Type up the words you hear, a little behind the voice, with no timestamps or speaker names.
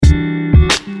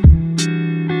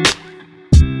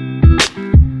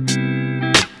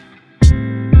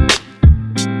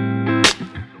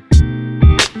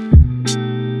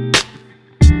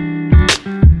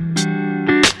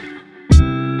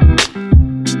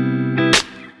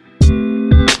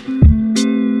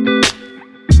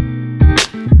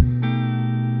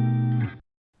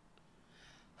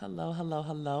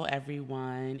Hello,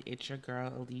 everyone. It's your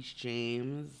girl, Elise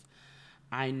James.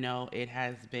 I know it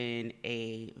has been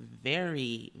a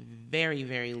very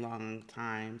long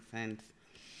time since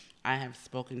I have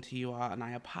spoken to you all, and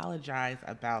I apologize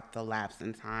about the lapse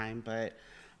in time, but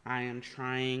I am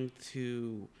trying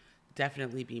to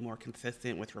definitely be more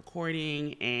consistent with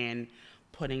recording and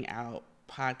putting out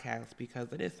podcasts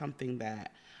because it is something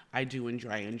that I do enjoy.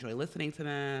 I enjoy listening to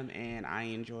them, and I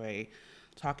enjoy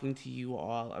talking to you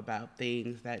all about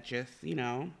things that just,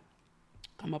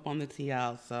 come up on the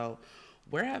TL. So,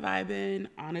 where have I been?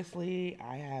 Honestly,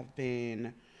 I have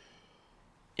been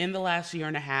in the last year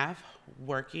and a half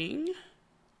working.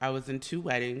 I was in two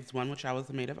weddings, one which I was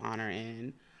the maid of honor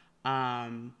in.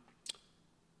 Um,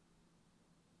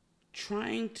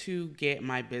 Trying to get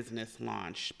my business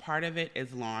launched. Part of it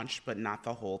is launched, but not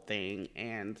the whole thing.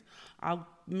 And I'll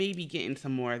maybe get into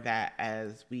more of that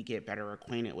as we get better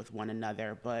acquainted with one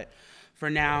another. But for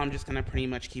now, I'm just going to pretty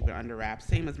much keep it under wraps.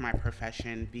 Same as my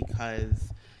profession,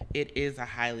 because it is a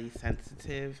highly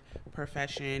sensitive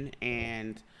profession,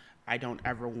 and I don't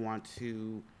ever want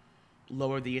to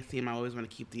lower the esteem. I always want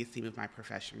to keep the esteem of my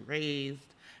profession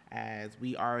raised, as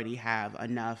we already have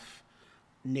enough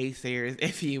naysayers,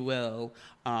 if you will,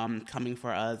 coming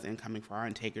for us and coming for our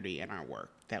integrity and our work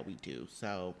that we do.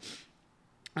 So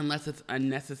unless it's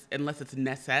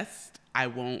necessary, I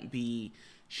won't be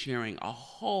sharing a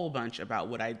whole bunch about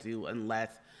what I do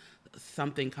unless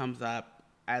something comes up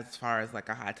as far as like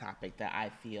a hot topic that I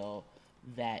feel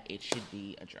that it should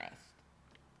be addressed.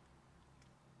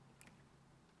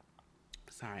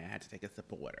 Sorry, I had to take a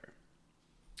sip of water.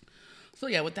 So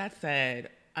yeah, with that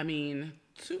said,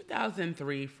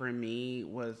 2023 for me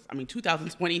was,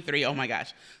 2023, oh my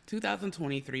gosh.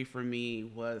 2023 for me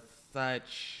was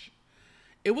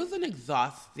it was an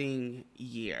exhausting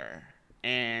year.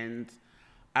 And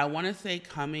I want to say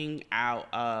coming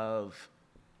out of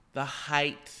the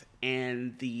height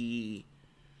and the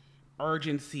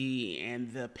urgency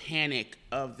and the panic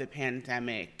of the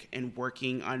pandemic and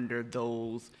working under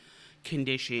those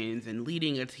conditions and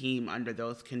leading a team under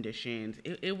those conditions,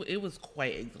 it was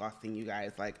quite exhausting, you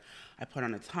guys. Like, I put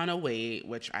on a ton of weight,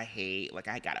 which I hate. Like,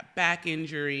 I got a back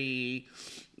injury.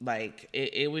 Like,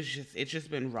 it's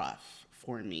just been rough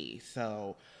for me.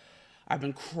 So I've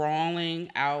been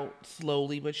crawling out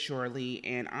slowly but surely.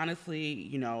 And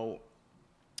honestly,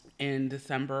 in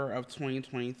December of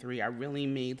 2023, I really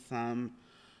made some,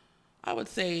 I would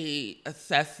say,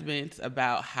 assessments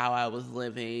about how I was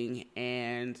living.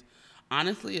 And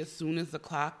honestly, as soon as the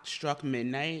clock struck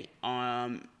midnight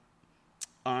on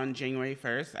January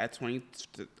 1st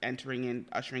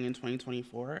ushering in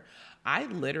 2024, I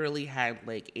literally had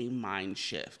like a mind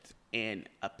shift and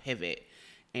a pivot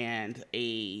and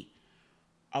a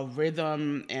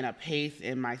rhythm and a pace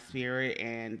in my spirit.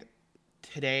 And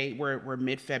today we're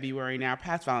mid-February now,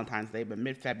 past Valentine's Day, but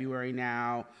mid-February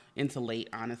now into late,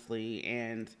 honestly,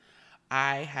 and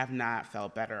I have not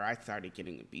felt better. I started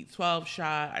getting a B12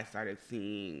 shot. I started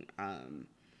seeing a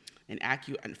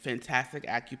fantastic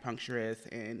acupuncturist,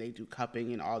 and they do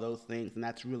cupping and all those things, and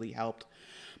that's really helped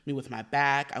me with my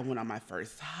back. I went on my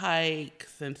first hike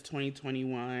since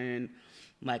 2021.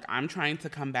 Like, I'm trying to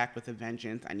come back with a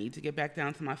vengeance. I need to get back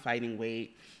down to my fighting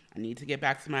weight. I need to get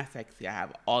back to my sexy. I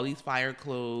have all these fire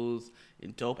clothes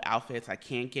and dope outfits I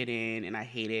can't get in, and I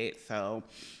hate it. So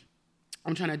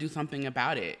I'm trying to do something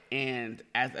about it, and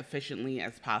as efficiently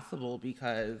as possible,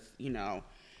 because,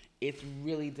 it's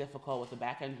really difficult with a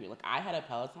back injury. Like, I had a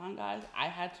Peloton, guys. I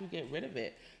had to get rid of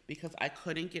it because I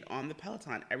couldn't get on the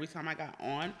Peloton. Every time I got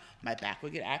on, my back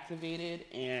would get activated,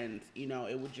 and,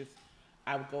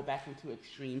 I would go back into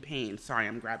extreme pain. Sorry,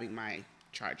 I'm grabbing my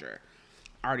charger.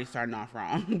 Already starting off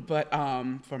wrong, but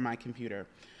for my computer.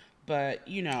 But,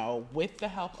 with the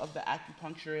help of the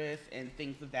acupuncturist and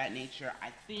things of that nature,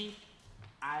 I think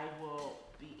I will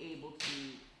be able to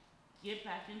get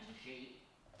back into shape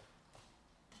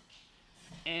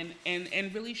and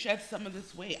really shed some of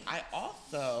this weight. I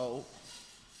also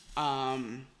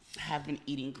have been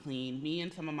eating clean. Me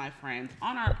and some of my friends,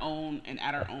 on our own and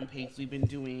at our own pace, we've been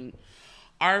doing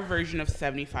our version of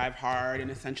 75 hard, and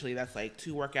essentially that's like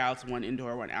 2 workouts, 1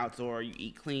 indoor, 1 outdoor. You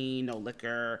eat clean, no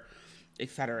liquor,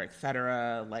 et cetera, et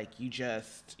cetera. Like, you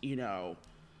just, you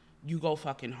go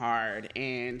fucking hard.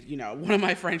 And, one of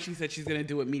my friends, she said she's going to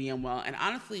do it medium well. And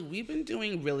honestly, we've been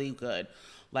doing really good.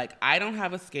 Like, I don't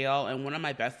have a scale, and one of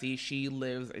my besties, she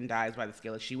lives and dies by the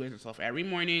scale. She weighs herself every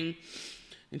morning,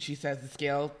 and she says the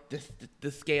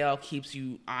scale keeps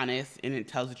you honest and it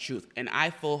tells the truth. And I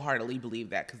full-heartedly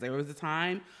believe that, because there was a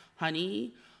time,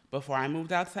 honey, before I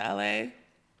moved out to LA,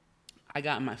 I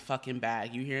got in my fucking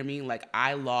bag. You hear me? Like,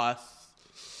 I lost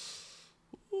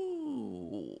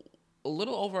a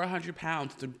little over 100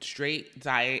 pounds through straight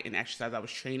diet and exercise. I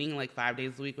was training like 5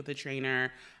 days a week with a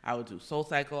trainer. I would do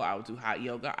SoulCycle. I would do hot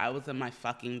yoga. I was in my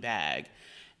fucking bag.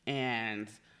 And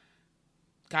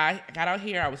got out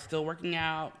here. I was still working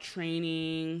out,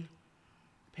 training.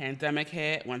 Pandemic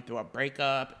hit, went through a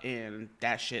breakup, and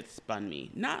that shit spun me.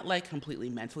 Not like completely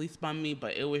mentally spun me,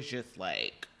 but it was just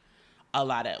like a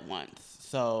lot at once.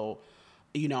 So,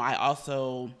 you know, I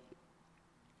also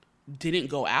didn't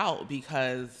go out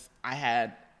because I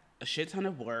had a shit ton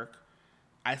of work.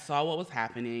 I saw what was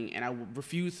happening, and I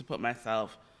refused to put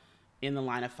myself in the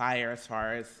line of fire as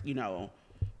far as, you know,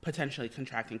 potentially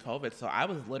contracting COVID. So I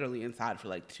was literally inside for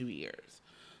like 2 years.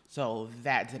 So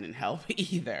that didn't help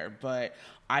either. But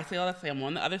I say all that to say, I'm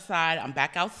on the other side. I'm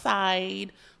back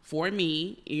outside for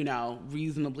me, you know,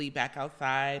 reasonably back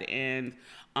outside. And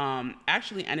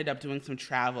actually ended up doing some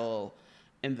travel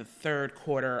in the third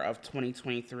quarter of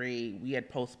 2023. We had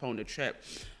postponed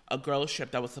a girls'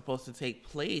 trip that was supposed to take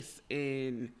place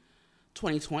in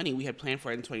 2020. We had planned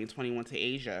for it in 2020, went to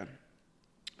Asia.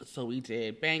 So we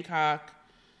did Bangkok,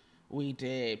 we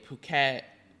did Phuket,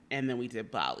 and then we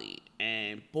did Bali.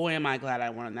 And boy, am I glad I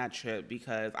went on that trip,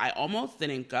 because I almost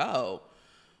didn't go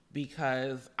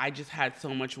because I just had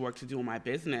so much work to do in my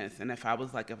business. And if I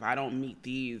don't meet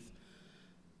these,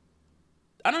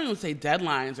 I don't even say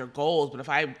deadlines or goals, but if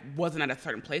I wasn't at a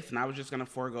certain place, then I was just going to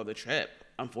forego the trip,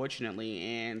 unfortunately.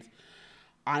 And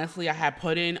honestly, I had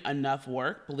put in enough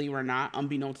work, believe it or not,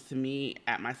 unbeknownst to me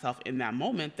at myself in that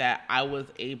moment, that I was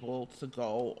able to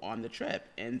go on the trip.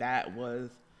 And that was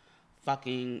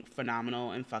fucking phenomenal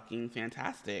and fucking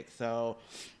fantastic. So,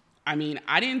 I mean,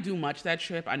 I didn't do much that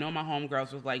trip. I know my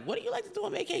homegirls was like, what do you like to do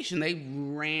on vacation? They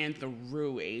ran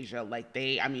through Asia.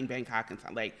 Bangkok and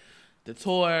like the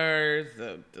tours,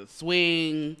 the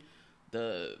swing,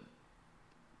 the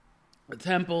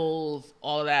temples,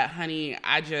 all of that. Honey,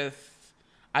 I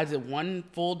did one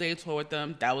full day tour with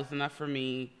them. That was enough for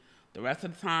me. The rest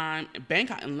of the time,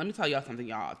 Bangkok, and let me tell y'all something,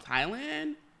 y'all.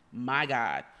 Thailand, my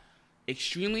God.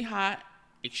 Extremely hot,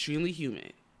 extremely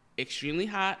humid. Extremely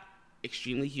hot,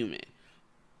 extremely humid.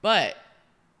 But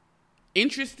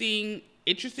interesting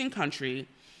country.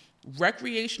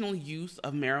 Recreational use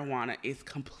of marijuana is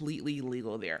completely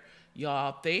legal there.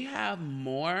 Y'all, they have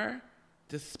more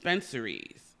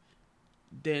dispensaries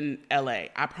than LA.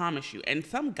 I promise you. And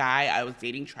some guy I was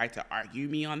dating tried to argue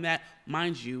me on that.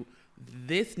 Mind you,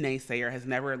 this naysayer has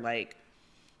never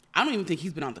I don't even think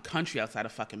he's been out the country outside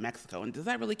of fucking Mexico. And does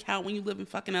that really count when you live in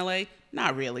fucking LA?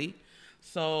 Not really.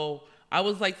 So I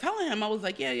was telling him,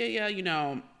 yeah, you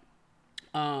know,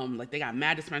 they got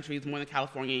mad dispensaries more than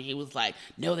California. And he was like,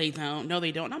 no, they don't.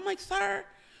 And I'm like, sir,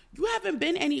 you haven't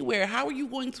been anywhere. How are you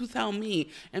going to tell me?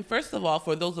 And first of all,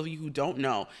 for those of you who don't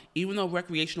know, even though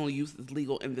recreational use is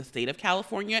legal in the state of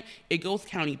California, it goes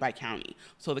county by county.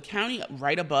 So the county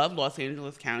right above Los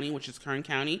Angeles County, which is Kern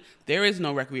County, there is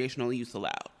no recreational use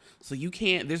allowed. So you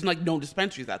can't, there's no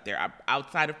dispensaries out there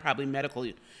outside of probably medical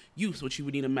use, which you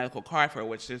would need a medical card for,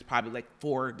 which there's probably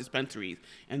 4 dispensaries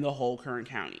in the whole Kern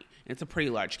County. And it's a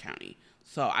pretty large county.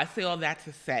 So I say all that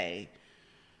to say,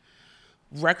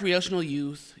 recreational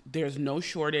use, there's no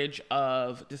shortage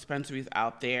of dispensaries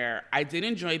out there. I did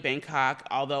enjoy Bangkok,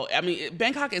 although,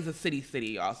 Bangkok is a city,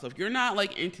 y'all. So if you're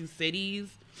not into cities,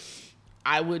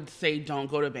 I would say don't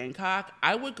go to Bangkok.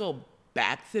 I would go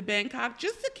back to Bangkok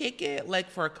just to kick it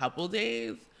for a couple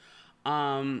days.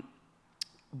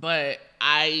 But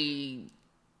I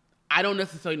don't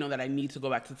necessarily know that I need to go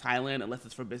back to Thailand unless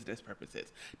it's for business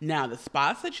purposes. Now, the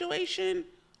spa situation,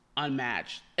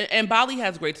 unmatched. And Bali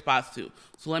has great spas too.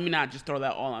 So let me not just throw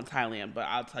that all on Thailand, but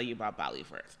I'll tell you about Thailand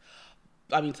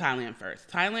first.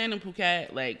 Thailand and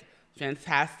Phuket,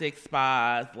 fantastic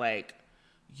spas.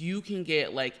 You can get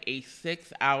a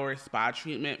 6-hour spa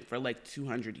treatment for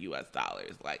 $200 US.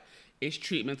 It's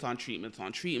treatments on treatments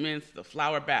on treatments, the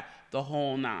flower bath, the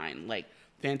whole nine.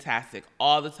 Fantastic.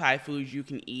 All the Thai foods you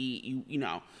can eat, you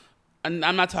know. And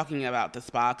I'm not talking about the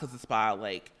spa, because the spa,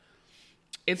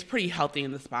 it's pretty healthy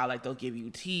in the spa. They'll give you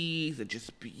teas and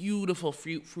just beautiful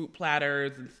fruit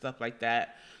platters and stuff like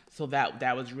that. So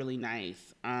that was really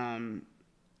nice. Food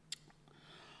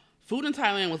in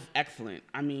Thailand was excellent.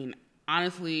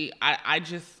 Honestly,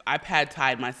 I pad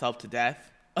thaied myself to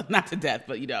death. Not to death,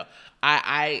 but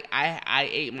I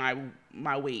ate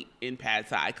my weight in pad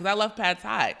thai because I love pad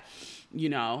thai,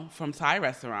 from Thai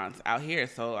restaurants out here.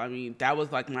 So that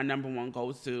was my number one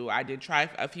go-to. I did try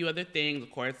a few other things,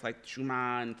 of course,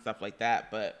 chuman and stuff like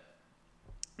that, but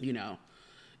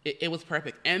it was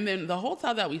perfect. And then the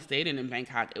hotel that we stayed in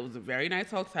Bangkok, it was a very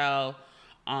nice hotel.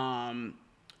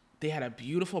 They had a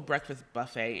beautiful breakfast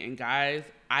buffet, and guys,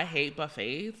 I hate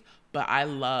buffets, but I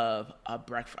love a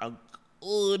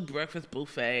good breakfast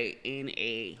buffet in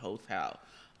a hotel.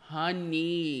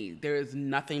 Honey, there is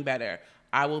nothing better.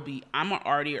 I'm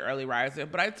already an early riser,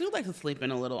 but I do like to sleep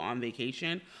in a little on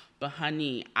vacation. But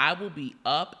honey, I will be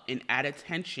up and at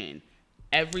attention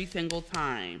every single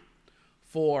time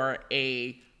for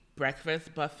a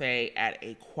breakfast buffet at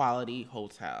a quality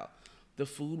hotel. The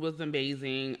food was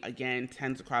amazing. Again,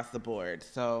 10s across the board.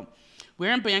 So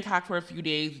we're in Bangkok for a few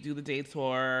days. We do the day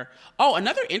tour. Oh,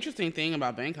 another interesting thing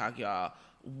about Bangkok, y'all.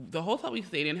 The hotel we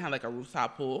stayed in had like a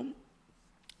rooftop pool.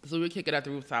 So we would kick it at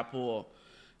the rooftop pool,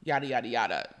 yada, yada,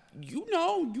 yada. You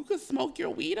know, you could smoke your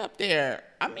weed up there.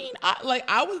 I mean,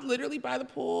 I was literally by the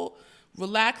pool,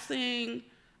 relaxing.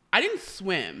 I didn't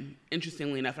swim,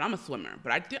 interestingly enough, and I'm a swimmer,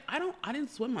 but I didn't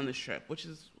swim on this trip, which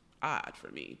is odd for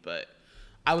me, but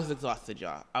I was exhausted,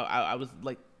 y'all. I was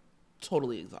like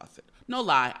totally exhausted. No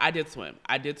lie, I did swim.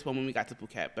 I did swim when we got to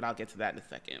Phuket, but I'll get to that in a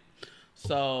second.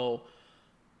 So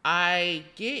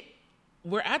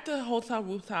we're at the hotel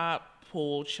rooftop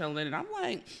pool chilling, and I'm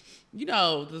like, you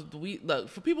know, the weed, look,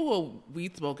 for people who are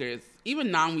weed smokers,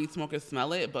 even non-weed smokers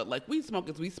smell it, but like weed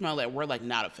smokers, we smell it, we're like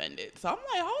not offended. So I'm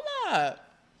like, hold up.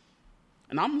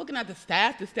 And I'm looking at the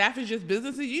staff. The staff is just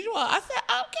business as usual. I said,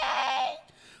 okay.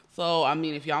 So, I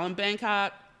mean, if y'all in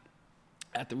Bangkok,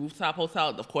 at the rooftop hotel,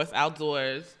 of course,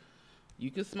 outdoors,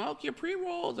 you can smoke your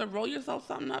pre-rolls or roll yourself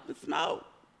something up and smoke.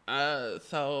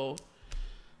 So,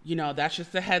 you know, that's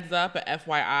just a heads up, a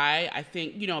FYI. I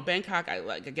think, you know, Bangkok,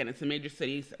 again, it's a major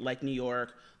city like New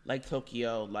York, like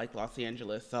Tokyo, like Los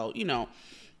Angeles. So, you know,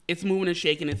 it's moving and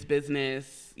shaking its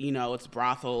business. You know, it's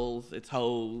brothels, it's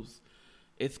hoes.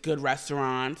 It's good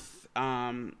restaurants,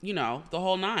 you know, the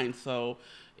whole nine. So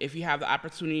if you have the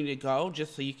opportunity to go,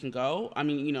 just so you can go, I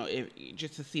mean, you know,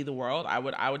 just to see the world, I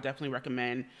would definitely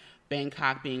recommend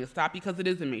Bangkok being a stop because it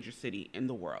is a major city in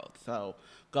the world. So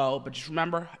go, but just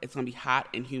remember, it's going to be hot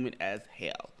and humid as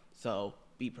hell. So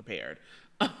be prepared.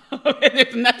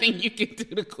 There's nothing you can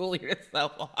do to cool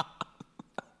yourself off.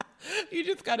 You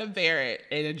just got to bear it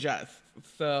and adjust.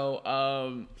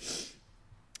 So,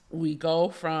 we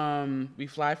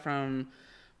fly from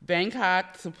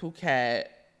Bangkok to Phuket,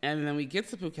 and then we get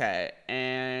to Phuket,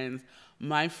 and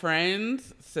my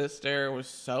friend's sister was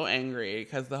so angry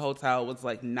because the hotel was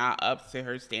like not up to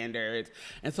her standards.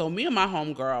 And so me and my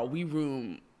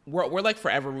homegirl, we're like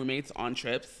forever roommates on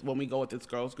trips when we go with this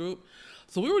girls group.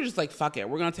 So we were just like, fuck it,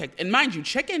 we're gonna take, and mind you,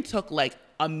 check-in took like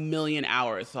 1,000,000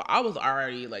 hours. So I was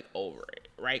already like over it,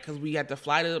 right? Because we had to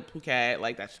fly to Phuket,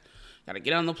 like that's, gotta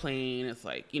get on the plane. It's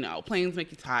like, you know, planes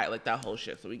make you tired, like that whole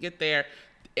shit. So we get there.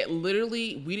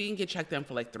 We didn't get checked in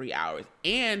for like 3 hours.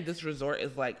 And this resort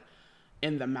is like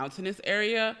in the mountainous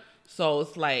area. So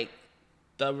it's like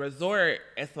the resort,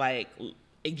 it's like,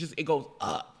 it goes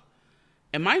up.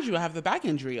 And mind you, I have the back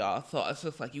injury, y'all. So it's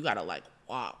just like, you gotta like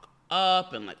walk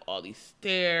up and like all these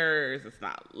stairs. It's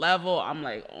not level. I'm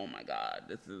like, oh my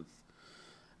God,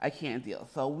 I can't deal.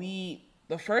 So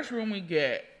the first room we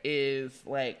get is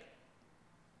like,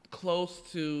 close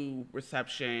to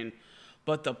reception,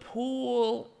 but the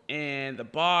pool and the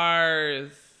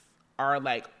bars are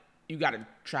like, you got to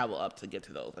travel up to get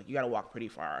to those. Like, you got to walk pretty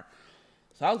far.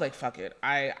 So I was like, fuck it.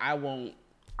 I'm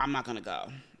not going to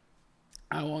go.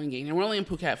 I won't engage. And we're only in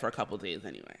Phuket for a couple days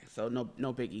anyway. So no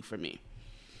biggie for me.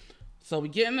 So we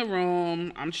get in the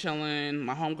room. I'm chilling.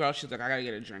 My homegirl, she's like, I got to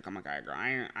get a drink. I'm like, all right, girl,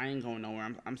 I ain't going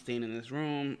nowhere. I'm staying in this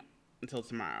room until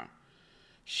tomorrow.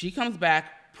 She comes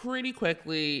back pretty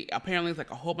quickly. Apparently, it's like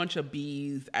a whole bunch of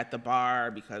bees at the bar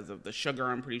because of the sugar,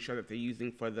 I'm pretty sure, that they're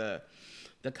using for the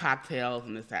cocktails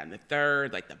and this, that, and the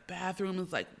third. Like, the bathroom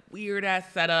is like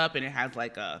weird-ass setup, and it has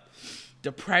like a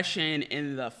depression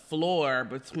in the floor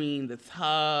between the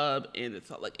tub and the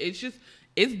tub. Like,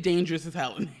 it's dangerous as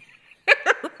hell in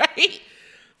there, right?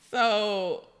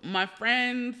 So my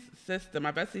friend's sister,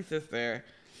 my bestie sister,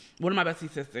 one of my bestie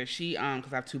sisters, she,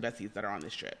 because I have two besties that are on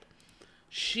this trip,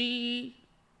 she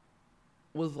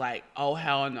was like, oh,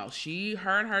 hell no.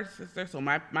 Her and her sister, so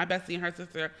my bestie and her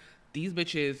sister, these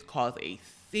bitches caused a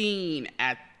scene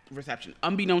at reception,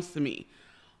 unbeknownst to me.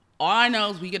 All I know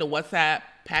is we get a WhatsApp,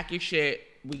 pack your shit,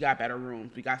 we got better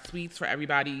rooms. We got suites for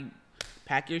everybody,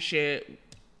 pack your shit,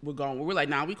 we're going. We're like,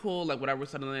 nah, we cool, like whatever, we're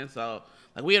settling in. So,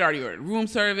 like, we had already ordered room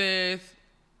service,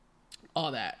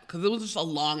 all that. Because it was just a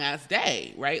long-ass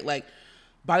day, right? Like,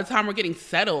 by the time we're getting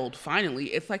settled, finally,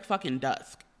 it's like fucking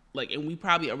dusk. Like, and we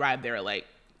probably arrived there at like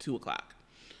 2:00.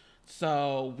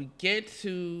 So we get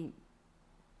to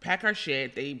pack our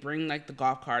shit. They bring like the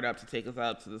golf cart up to take us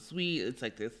up to the suite. It's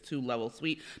like this 2-level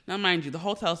suite. Now, mind you, the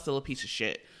hotel's still a piece of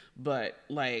shit, but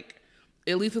like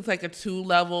at least it's like a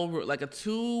 2-level, like a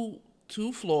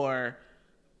two-floor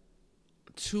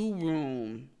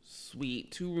 2-room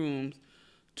suite, 2 rooms,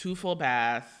 2 full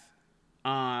baths,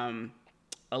 a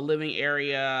living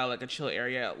area, like a chill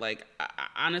area. Like,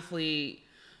 honestly,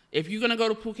 if you're gonna go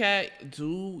to Phuket,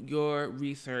 do your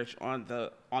research on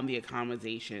the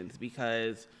accommodations,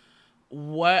 because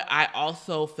what I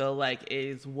also feel like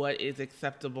is what is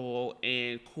acceptable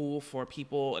and cool for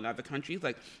people in other countries.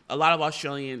 Like, a lot of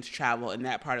Australians travel in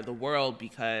that part of the world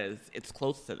because it's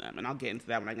close to them. And I'll get into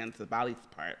that when I get into the Bali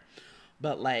part.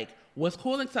 But, like, what's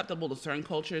cool and acceptable to certain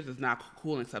cultures is not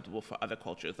cool and acceptable for other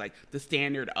cultures. Like, the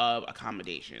standard of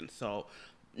accommodation. So,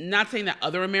 not saying that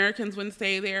other Americans wouldn't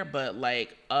stay there, but,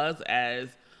 like, us as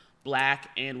Black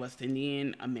and West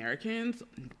Indian Americans,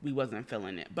 we wasn't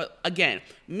feeling it. But again,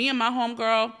 me and my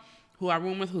homegirl, who I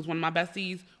room with, who's one of my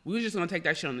besties, we were just gonna take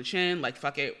that shit on the chin. Like,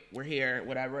 fuck it, we're here,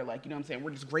 whatever. Like, you know what I'm saying?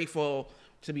 We're just grateful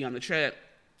to be on the trip,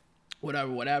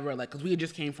 whatever. Like, cause we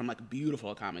just came from like beautiful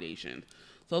accommodations.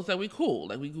 So it's like, we cool,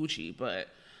 like we Gucci. But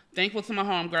thankful to my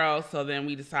homegirl. So then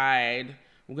we decide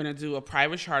we're going to do a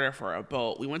private charter for a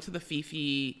boat. We went to the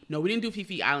Fifi. No, we didn't do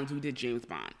Fifi Islands. We did James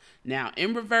Bond. Now,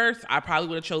 in reverse, I probably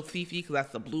would have chose Fifi because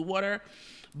that's the blue water.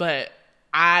 But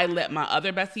I let my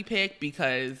other bestie pick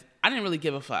because I didn't really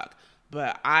give a fuck.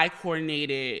 But I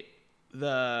coordinated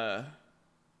the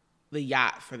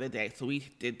yacht for the day. So we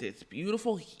did this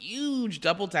beautiful, huge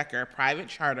double-decker private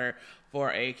charter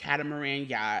for a catamaran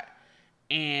yacht.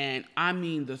 And, I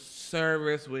mean, the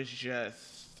service was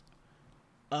just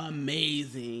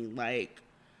amazing. Like,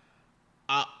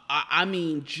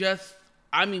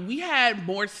 we had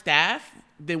more staff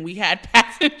than we had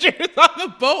passengers on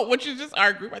the boat, which is just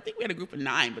our group. I think we had a group of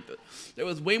 9, but there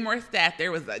was way more staff.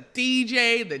 There was a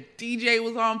DJ. The DJ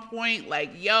was on point.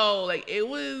 Like, yo, like, it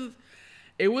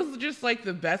was just like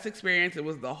the best experience. It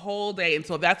was the whole day. And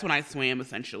so that's when I swam,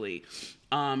 essentially.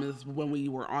 Is when we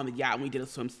were on the yacht and we did a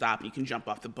swim stop and you can jump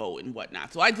off the boat and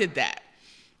whatnot. So I did that.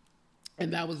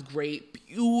 And that was great.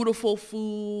 Beautiful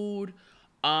food.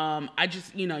 I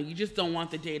just, you just don't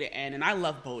want the day to end. And I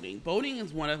love boating. Boating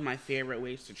is one of my favorite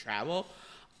ways to travel.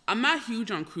 I'm not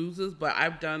huge on cruises, but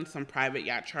I've done some private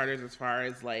yacht charters as far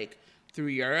as like through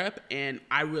Europe. And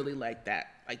I really like that.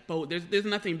 Like there's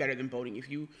nothing better than boating. If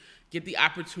you get the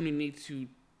opportunity to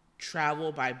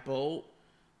travel by boat,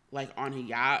 like on a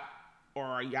yacht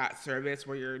or a yacht service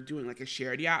where you're doing like a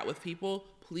shared yacht with people,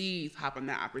 please hop on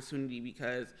that opportunity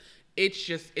because it's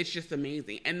just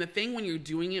amazing. And the thing when you're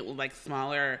doing it with like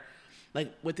smaller,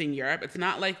 like within Europe, it's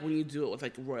not like when you do it with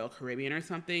like Royal Caribbean or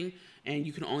something and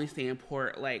you can only stay in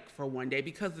port like for one day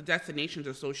because the destinations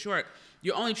are so short.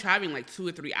 You're only traveling like 2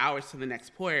 or 3 hours to the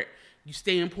next port. You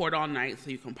stay in port all night so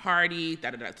you can party,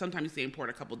 Sometimes you stay in port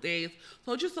a couple days.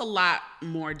 So it's just a lot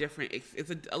more different.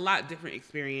 It's a lot different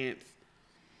experience.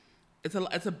 It's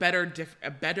a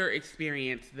better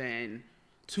experience than,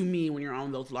 to me, when you're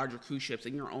on those larger cruise ships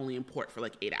and you're only in port for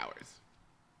like 8 hours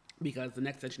because the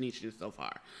next destination is so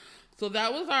far. So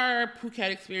that was our Phuket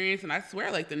experience. And I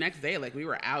swear, like the next day, like we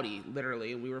were outie,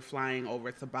 literally, and we were flying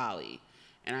over to Bali.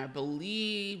 And I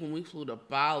believe when we flew to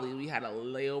Bali, we had a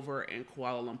layover in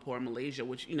Kuala Lumpur, Malaysia,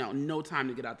 which, no time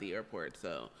to get out the airport.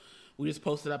 So we just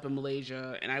posted up in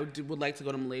Malaysia. And I would like to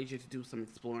go to Malaysia to do some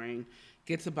exploring.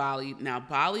 Get to Bali. Now,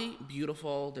 Bali,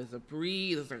 beautiful. There's a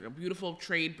breeze. There's like a beautiful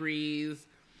trade breeze.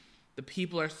 The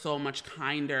people are so much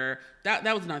kinder. That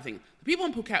was another thing. The people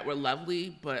in Phuket were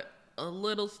lovely, but a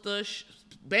little stush.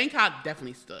 Bangkok,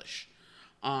 definitely stush.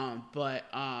 But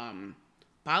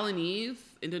Balinese,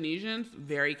 Indonesians,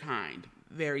 very kind,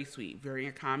 very sweet, very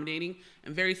accommodating,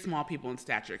 and very small people in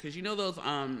stature. Because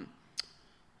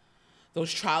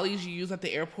those trolleys you use at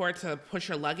the airport to push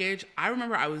your luggage, I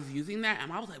remember I was using that,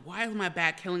 and I was like, why is my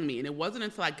bag killing me? And it wasn't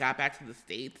until I got back to the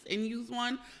States and used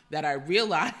one that I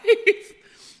realized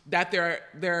that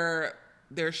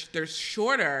they're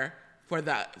shorter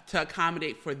to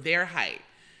accommodate for their height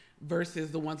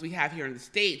versus the ones we have here in the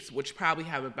States, which probably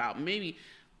have about maybe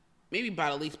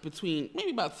about at least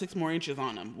about 6 more inches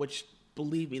on them, which,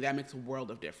 believe me, that makes a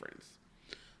world of difference.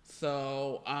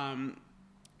 So,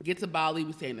 get to Bali,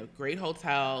 we stay in a great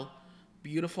hotel,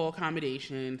 beautiful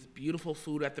accommodations, beautiful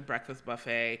food at the breakfast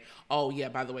buffet. Oh, yeah,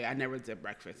 by the way, I never did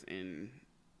breakfast in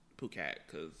Phuket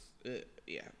because,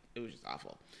 it was just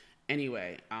awful.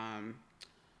 Anyway, and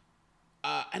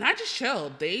I just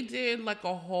chilled. They did like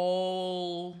a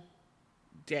whole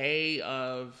day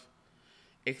of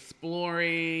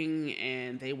exploring,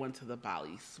 and they went to the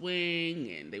Bali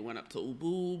swing, and they went up to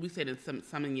Ubud. We stayed in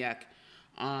Seminyak.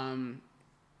 I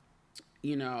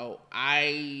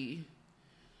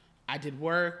did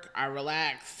work. I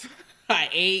relaxed. I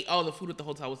ate. Oh, the food at the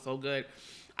hotel was so good.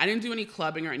 I didn't do any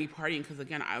clubbing or any partying because,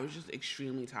 again, I was just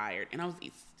extremely tired. And I was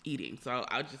eating. So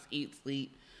I would just eat,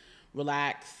 sleep,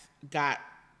 relax, got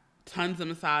tons of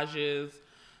massages.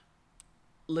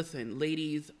 Listen,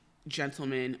 ladies,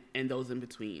 gentlemen, and those in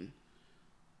between,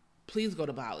 please go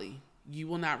to Bali. You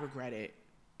will not regret it.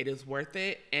 It is worth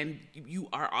it. And you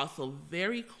are also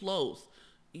very close.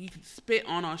 You can spit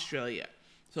on Australia.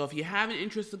 So if you have an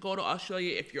interest to go to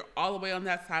Australia, if you're all the way on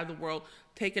that side of the world,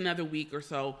 take another week or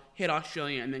so, hit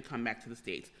Australia, and then come back to the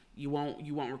States. You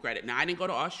won't regret it. Now, I didn't go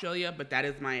to Australia, but that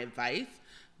is my advice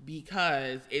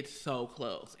because it's so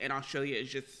close. And Australia is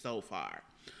just so far.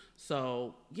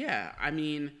 So, yeah, I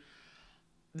mean,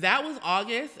 that was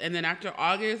August. And then after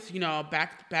August,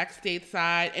 back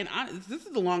stateside. And this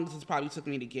is the longest it's probably took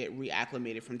me to get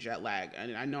reacclimated from jet lag.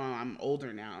 And I know I'm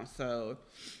older now. So,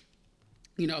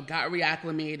 got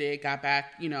reacclimated, got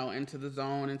back, into the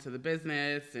zone, into the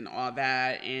business and all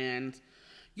that. And,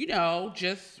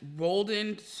 just rolled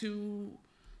into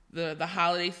the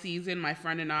holiday season. My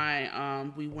friend and I,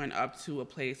 we went up to a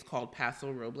place called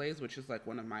Paso Robles, which is like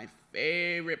one of my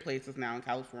favorite places now in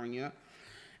California.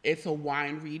 It's a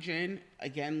wine region.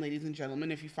 Again, ladies and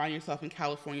gentlemen, if you find yourself in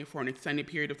California for an extended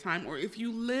period of time, or if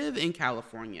you live in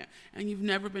California and you've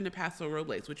never been to Paso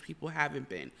Robles, which people haven't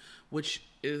been, which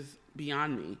is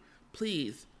beyond me,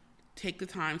 please take the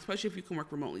time, especially if you can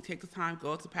work remotely, take the time,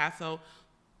 go to Paso.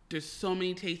 There's so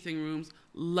many tasting rooms,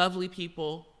 lovely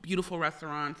people, beautiful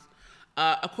restaurants.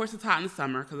 Of course, it's hot in the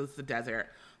summer because it's the desert.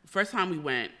 The first time we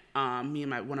went, me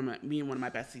and one of my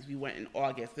besties, we went in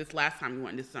August. This last time we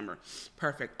went in December.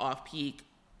 Perfect, off peak,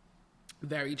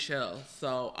 very chill.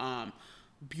 So,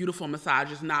 beautiful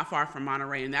massages, not far from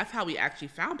Monterey, and that's how we actually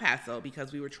found Paso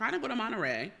because we were trying to go to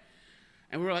Monterey.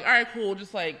 And we were like, all right, cool,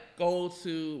 just go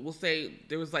to, we'll say,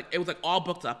 it was all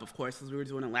booked up, of course, because we were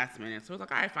doing it last minute. So it was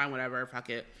like, all right, fine, whatever, fuck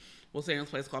it. We'll stay in this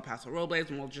place called Paso Robles,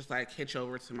 and we'll just hitch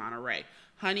over to Monterey.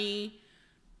 Honey,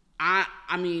 I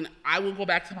mean, I will go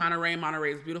back to Monterey.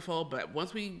 Monterey is beautiful, but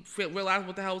once we realized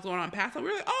what the hell was going on in Paso, we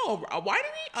were like, oh, a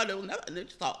winery? Oh, no, and it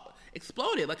just all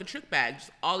exploded like a trick bag.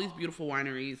 Just all these beautiful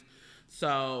wineries.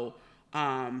 So,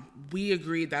 we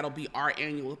agreed that'll be our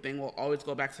annual thing. We'll always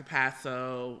go back to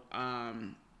Paso.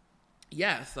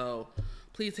 So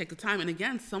please take the time. And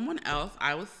again, someone else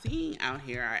I was seeing out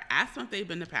here, I asked them if they've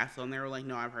been to Paso, and they were like,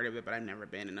 no, I've heard of it, but I've never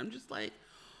been. And I'm just like,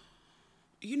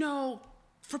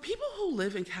 for people who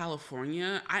live in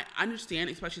California, I understand,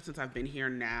 especially since I've been here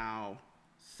now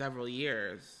several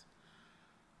years,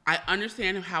 I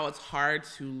understand how it's hard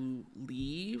to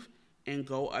leave and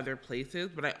go other places,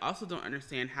 but I also don't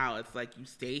understand how it's like you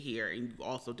stay here and you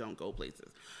also don't go places.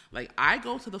 Like, I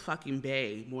go to the fucking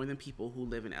Bay more than people who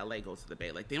live in LA go to the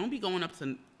Bay. Like, they don't be going up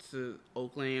to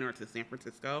Oakland or to San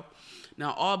Francisco.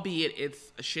 Now, albeit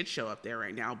it's a shit show up there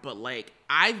right now, but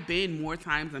I've been more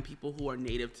times than people who are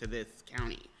native to this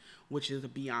county, which is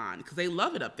beyond, because they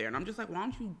love it up there. And I'm just like, why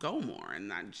don't you go more?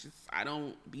 And I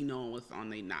don't be knowing what's on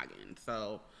their noggin.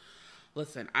 So,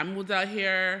 listen, I moved out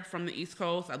here from the East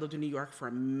Coast. I lived in New York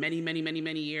for many, many, many,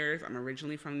 many years. I'm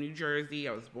originally from New Jersey.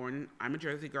 I'm a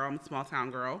Jersey girl. I'm a small town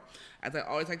girl. As I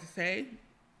always like to say,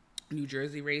 New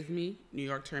Jersey raised me. New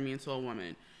York turned me into a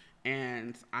woman.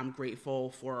 And I'm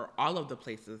grateful for all of the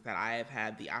places that I have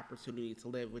had the opportunity to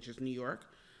live, which is New York,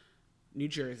 New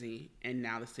Jersey, and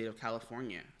now the state of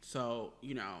California. So,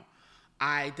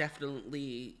 I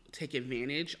definitely take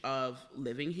advantage of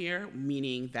living here,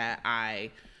 meaning that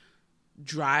I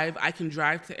can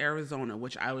drive to Arizona,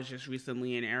 which I was just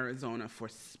recently in Arizona for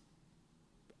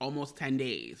almost 10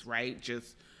 days, right?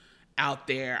 Just out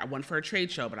there. I went for a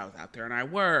trade show, but I was out there and I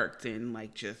worked and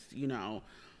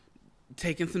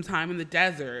taking some time in the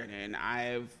desert. And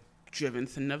I've driven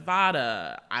to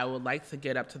Nevada. I would like to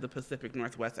get up to the Pacific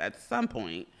Northwest at some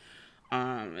point.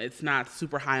 It's not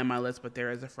super high on my list, but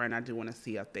there is a friend I do want to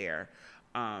see up there.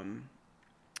 And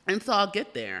so I'll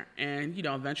get there. And,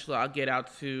 eventually I'll get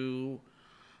out to,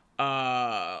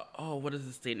 what is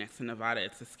the state next to Nevada?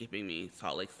 It's escaping me.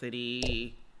 Salt Lake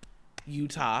City,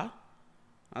 Utah.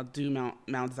 I'll do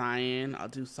Mount Zion. I'll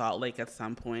do Salt Lake at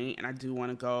some point. And I do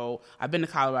want to go. I've been to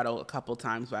Colorado a couple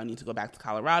times, but I need to go back to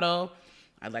Colorado.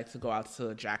 I'd like to go out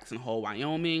to Jackson Hole,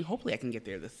 Wyoming. Hopefully I can get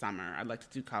there this summer. I'd like to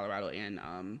do Colorado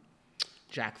and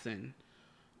Jackson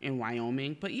in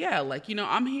Wyoming. But yeah,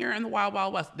 I'm here in the Wild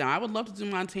Wild West. Now, I would love to do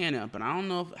Montana, but I don't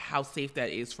know how safe that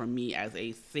is for me as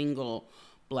a single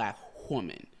Black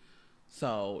woman.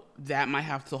 So that might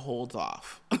have to hold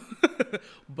off.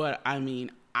 But I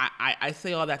mean, I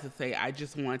say all that to say I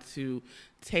just want to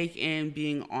take in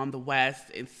being on the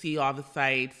West and see all the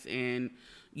sights and,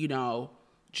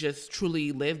 just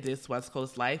truly live this West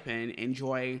Coast life and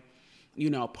enjoy,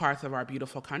 parts of our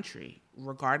beautiful country,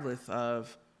 regardless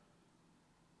of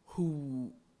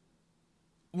who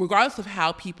regardless of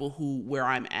how people where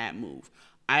I'm at move,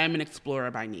 I am an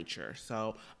explorer by nature.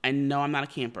 So I know I'm not a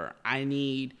camper. I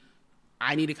need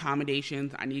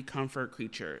accommodations. I need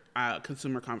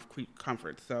consumer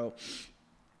comfort. So,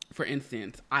 for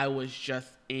instance, I was just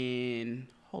in,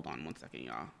 hold on one second,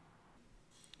 y'all.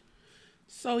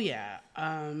 So yeah,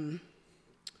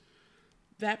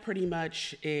 that pretty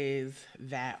much is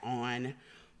that on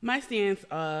my stance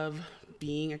of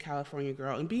being a California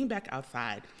girl and being back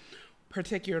outside,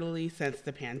 particularly since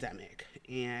the pandemic.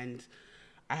 And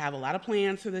I have a lot of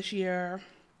plans for this year.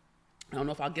 I don't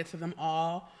know if I'll get to them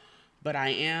all, but I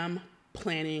am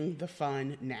planning the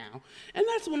fun now. And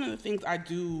that's one of the things I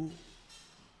do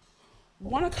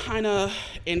want to kind of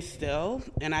instill.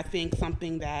 And I think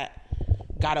something that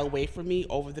got away from me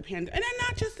over the pandemic, and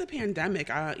not just the pandemic.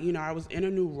 I was in a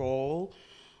new role.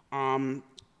 One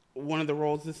of the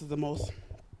roles, the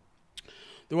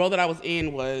role that I was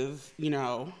in was,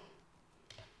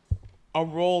 a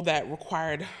role that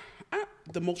required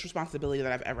the most responsibility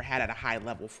that I've ever had at a high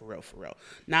level, for real.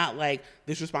 Not like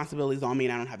this responsibility is on me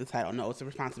and I don't have the title. No, it's a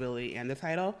responsibility and the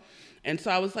title. And so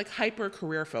I was like hyper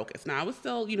career focused. Now I was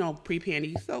still,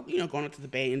 pre-pandy, still, going up to the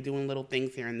Bay and doing little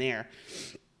things here and there.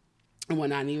 And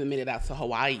whatnot, and even made it out to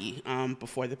Hawaii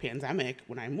before the pandemic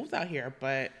when I moved out here.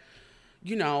 But,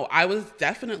 I was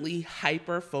definitely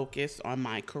hyper focused on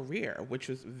my career, which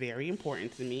was very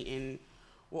important to me and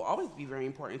will always be very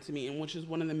important to me, and which is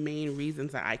one of the main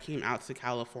reasons that I came out to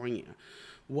California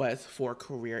was for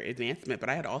career advancement. But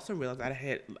I had also realized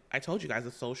that I told you guys,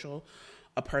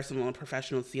 a personal and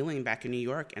professional ceiling back in New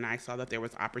York, and I saw that there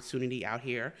was opportunity out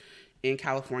here in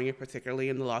California, particularly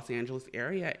in the Los Angeles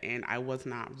area, and I was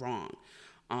not wrong.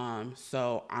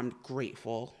 So I'm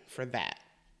grateful for that.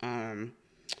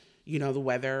 The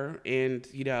weather and,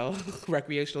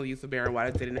 recreational use of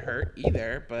marijuana didn't hurt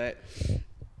either,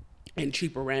 and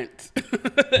cheaper rent,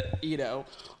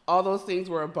 all those things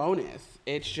were a bonus.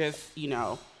 It's just,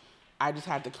 I just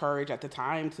had the courage at the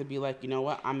time to be like, you know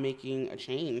what, I'm making a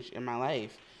change in my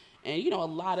life. And, a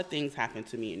lot of things happened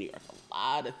to me in New York, a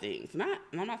lot of things. And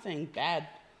I'm not saying bad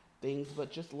things,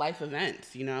 but just life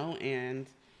events, and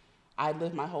I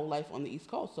lived my whole life on the East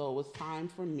Coast. So it was time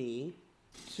for me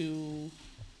to,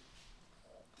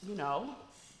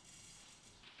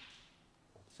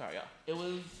 sorry,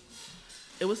 y'all.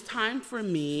 It was time for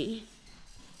me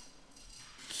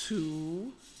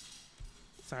to,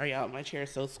 sorry, y'all, my chair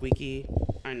is so squeaky.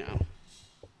 I know.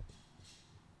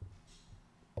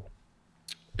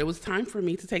 It was time for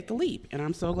me to take the leap, and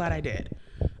I'm so glad I did.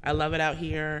 I love it out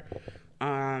here.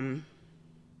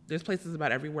 There's places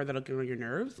about everywhere that'll get on your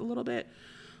nerves a little bit,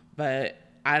 but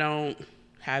I don't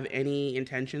have any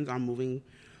intentions on moving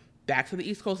back to the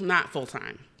East Coast, not full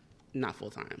time.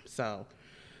 So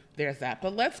there's that.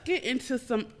 But let's get into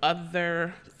some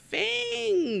other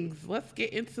things. But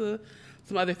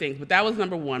that was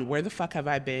number one. Where the fuck have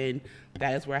I been?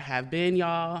 That is where I have been,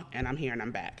 y'all, and I'm here and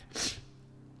I'm back.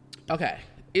 Okay.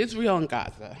 Israel and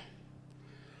Gaza.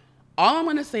 All I'm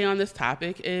going to say on this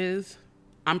topic is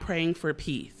I'm praying for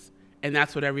peace, and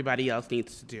that's what everybody else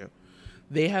needs to do.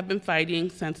 They have been fighting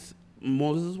since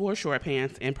Moses wore short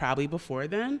pants and probably before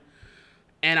then,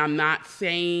 and I'm not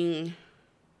saying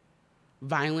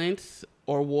violence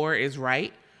or war is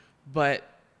right, but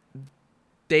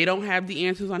they don't have the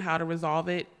answers on how to resolve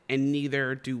it, and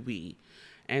neither do we.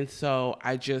 And so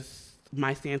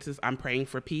my stance is I'm praying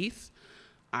for peace.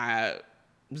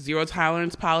 Zero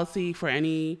tolerance policy for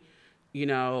any,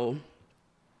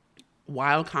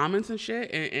 wild comments and shit,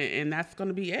 and that's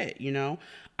gonna be it.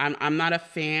 I'm not a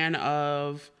fan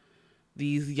of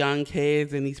these young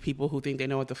kids and these people who think they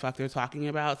know what the fuck they're talking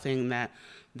about, saying that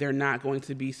they're not going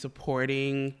to be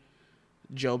supporting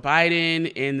Joe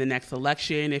Biden in the next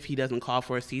election if he doesn't call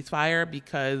for a ceasefire,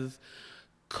 because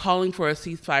calling for a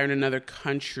ceasefire in another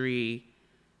country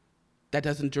that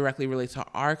doesn't directly relate to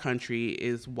our country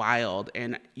is wild,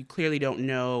 and you clearly don't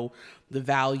know the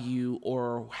value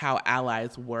or how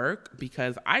allies work,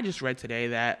 because I just read today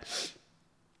that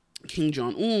Kim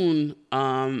Jong-un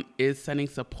is sending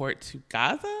support to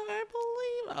Gaza, I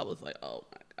believe. I was like, oh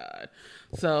my God.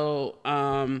 So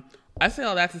I say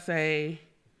all that to say,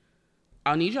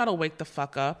 I'll need y'all to wake the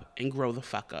fuck up and grow the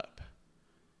fuck up.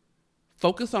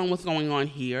 Focus on what's going on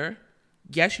here.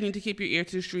 Yes, you need to keep your ear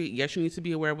to the street. Yes, you need to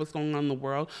be aware of what's going on in the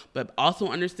world, but also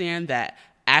understand that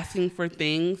asking for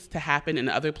things to happen in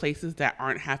other places that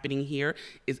aren't happening here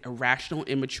is irrational,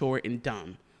 immature, and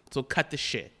dumb. So cut the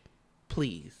shit,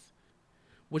 please.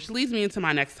 Which leads me into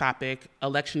my next topic,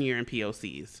 election year and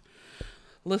POCs.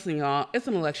 Listen, y'all, it's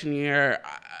an election year.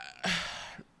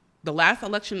 The last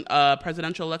election,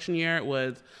 presidential election year,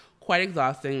 was quite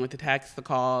exhausting with the texts, the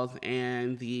calls,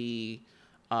 and the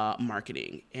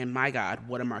marketing. And my God,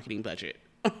 what a marketing budget.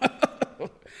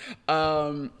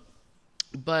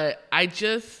 But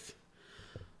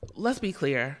let's be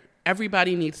clear.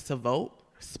 Everybody needs to vote,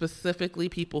 specifically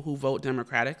people who vote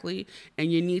democratically,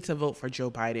 and you need to vote for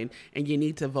Joe Biden, and you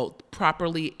need to vote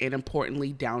properly and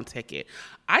importantly down ticket.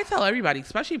 I tell everybody,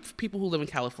 especially people who live in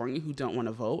California who don't want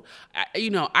to vote,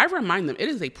 I remind them it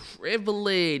is a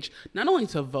privilege not only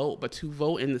to vote, but to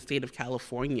vote in the state of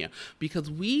California,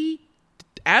 because we,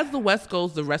 as the West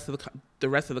goes, the rest of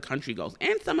the country goes,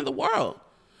 and some of the world.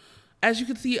 As you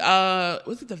can see,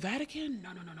 was it the Vatican?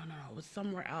 No. It was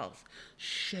somewhere else.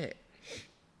 Shit.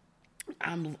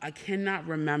 I cannot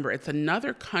remember. It's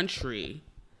another country,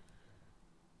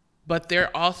 but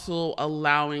they're also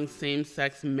allowing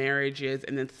same-sex marriages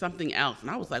and then something else. And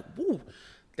I was like, woo,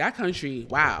 that country,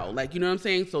 wow. Like, you know what I'm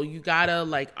saying? So you gotta,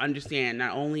 like, understand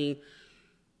not only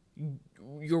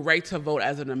your right to vote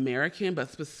as an American, but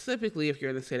specifically if you're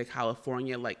in the state of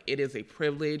California, like, it is a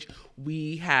privilege.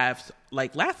 We have,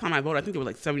 like, last time I voted, I think there were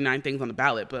like 79 things on the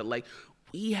ballot, but like,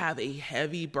 we have a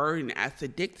heavy burden as to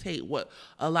dictate what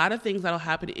a lot of things that'll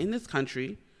happen in this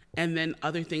country, and then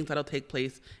other things that'll take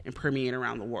place and permeate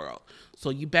around the world. So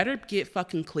you better get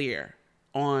fucking clear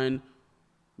on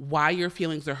why your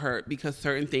feelings are hurt because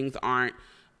certain things aren't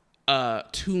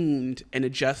tuned and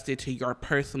adjusted to your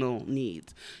personal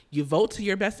needs. You vote to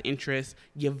your best interest.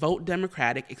 You vote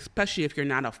Democratic, especially if you're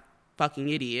not a fucking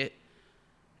idiot.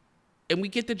 And we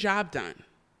get the job done.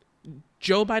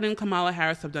 Joe Biden and Kamala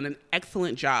Harris have done an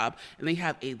excellent job, and they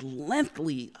have a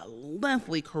lengthy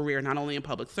career, not only in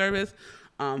public service,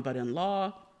 but in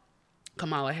law.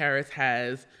 Kamala Harris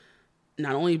has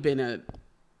not only been a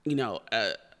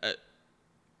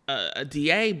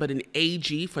DA, but an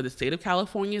AG for the state of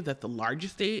California. That's the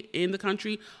largest state in the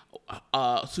country,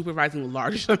 supervising the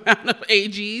largest amount of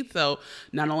AGs. So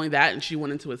not only that, and she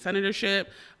went into a senatorship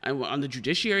and on the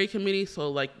Judiciary Committee.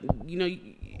 So like,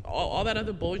 all that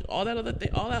other bullshit, all that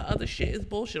other shit is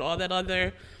bullshit. All those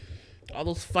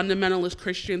fundamentalist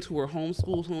Christians who are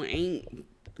homeschooled, who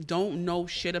don't know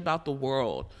shit about the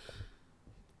world,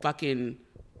 fucking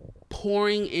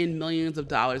pouring in millions of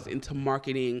dollars into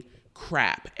marketing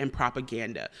crap and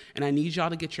propaganda. And I need y'all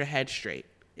to get your head straight,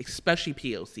 especially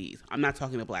POCs. I'm not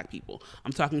talking to black people.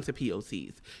 I'm talking to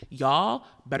POCs. Y'all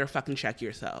better fucking check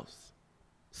yourselves.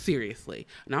 Seriously.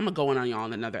 And I'm going to go in on y'all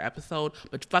in another episode,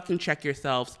 but fucking check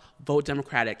yourselves, vote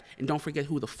Democratic, and don't forget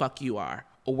who the fuck you are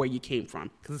or where you came from,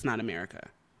 because it's not America.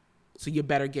 So you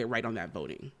better get right on that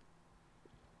voting.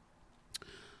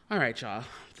 All right, y'all.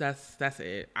 That's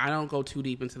it. I don't go too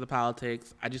deep into the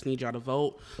politics. I just need y'all to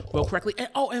vote correctly.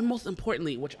 And most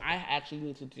importantly, which I actually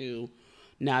need to do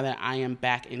now that I am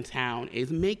back in town,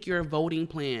 is make your voting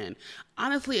plan.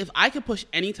 Honestly, if I could push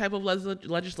any type of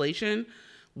legislation,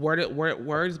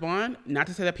 words bond, not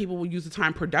to say that people will use the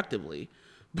time productively,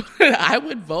 but I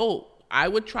would vote. I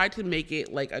would try to make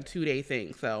it like a 2-day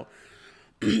thing. So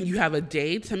you have a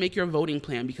day to make your voting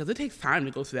plan, because it takes time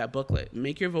to go through that booklet.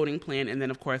 Make your voting plan, and then,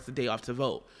 of course, the day off to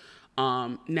vote.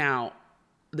 Now,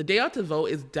 the day off to vote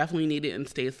is definitely needed in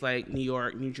states like New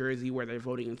York, New Jersey, where they're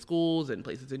voting in schools, and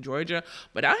places in Georgia.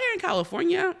 But out here in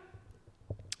California,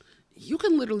 you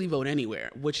can literally vote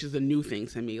anywhere, which is a new thing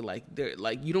to me. Like,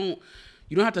 you don't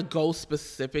have to go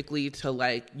specifically to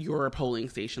like your polling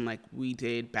station like we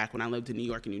did back when I lived in New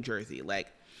York and New Jersey. Like,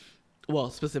 well,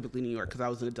 specifically New York, because I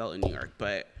was an adult in New York.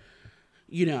 But,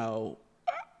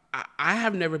 I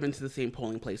have never been to the same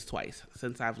polling place twice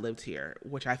since I've lived here,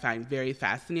 which I find very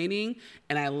fascinating.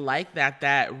 And I like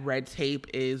that red tape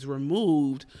is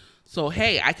removed. So,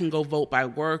 hey, I can go vote by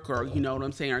work, or, you know what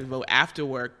I'm saying, or vote after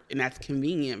work, and that's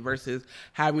convenient versus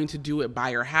having to do it by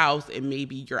your house, and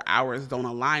maybe your hours don't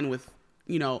align with,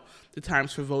 the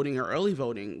times for voting or early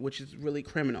voting, which is really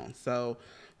criminal. So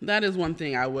that is one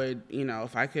thing I would,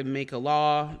 if I could make a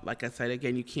law, like I said,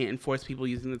 again, you can't enforce people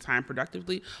using the time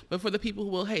productively, but for the people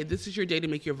who will, hey, this is your day to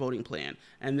make your voting plan,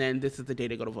 and then this is the day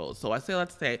to go to vote. So let's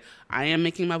say I am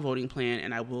making my voting plan,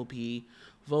 and I will be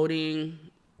voting.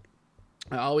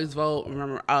 I always vote.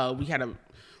 Remember, we had a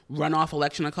runoff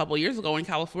election a couple years ago in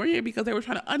California because they were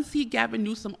trying to unseat Gavin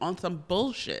Newsom on some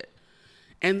bullshit.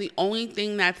 And the only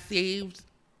thing that saved,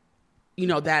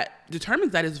 that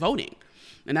determines that is voting.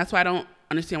 And that's why I don't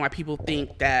understand why people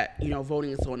think that,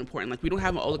 voting is so important. Like, we don't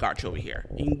have an oligarch over here.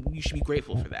 And you should be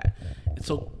grateful for that. And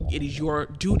so it is your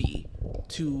duty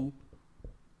to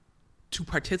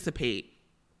participate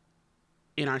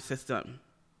in our system.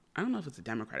 I don't know if it's a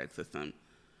democratic system.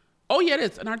 Oh, yeah, it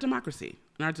is. In our democracy.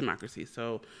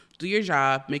 So do your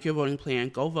job, make your voting plan,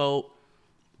 go vote.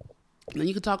 Then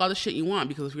you can talk all the shit you want,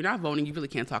 because if you're not voting, you really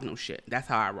can't talk no shit. That's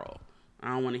how I roll. I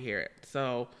don't want to hear it.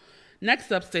 So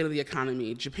next up, state of the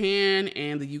economy. Japan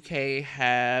and the UK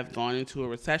have gone into a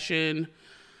recession.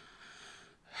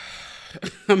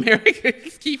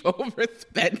 Americans keep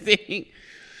overspending.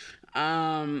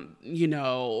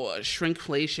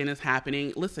 Shrinkflation is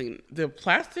happening. Listen, the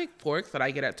plastic forks that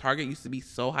I get at Target used to be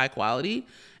so high quality,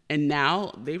 and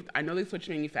now I know they switched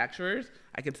manufacturers.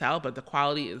 I can tell, but the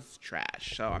quality is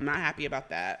trash. So I'm not happy about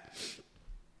that.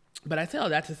 But I say all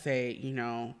that to say,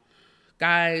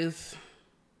 guys,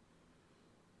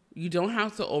 you don't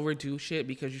have to overdo shit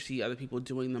because you see other people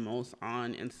doing the most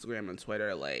on Instagram and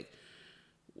Twitter. Like,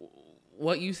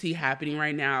 what you see happening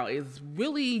right now is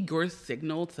really your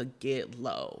signal to get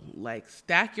low. Like,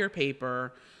 stack your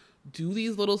paper, do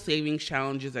these little savings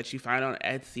challenges that you find on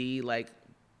Etsy. Like,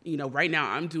 right now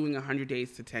I'm doing 100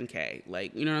 days to 10K.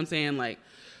 Like, you know what I'm saying? Like,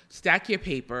 stack your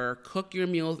paper, cook your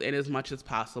meals in as much as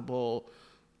possible.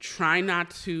 Try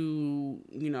not to,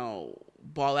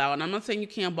 ball out. And I'm not saying you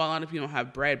can't ball out if you don't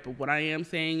have bread, but what I am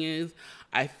saying is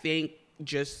I think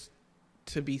just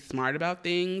to be smart about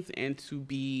things and to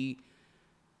be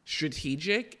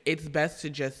strategic, it's best to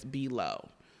just be low.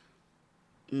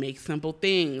 Make simple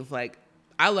things. Like,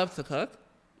 I love to cook.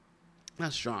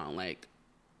 That's strong. Like,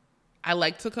 I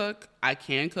like to cook. I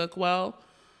can cook well.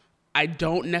 I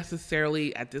don't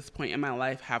necessarily, at this point in my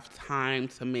life, have time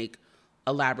to make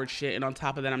elaborate shit. And on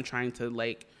top of that, I'm trying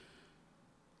to,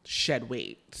 shed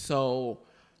weight. So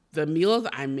the meals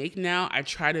I make now, I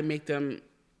try to make them,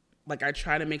 I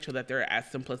try to make sure that they're as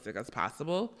simplistic as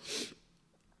possible.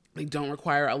 They don't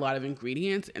require a lot of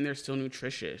ingredients, and they're still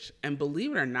nutritious. And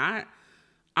believe it or not,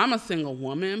 I'm a single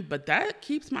woman, but that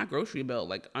keeps my grocery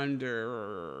bill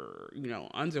under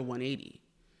 180.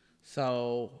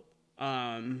 So, for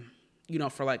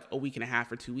a week and a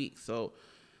half or 2 weeks. So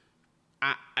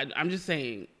I'm just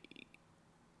saying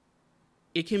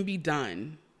it can be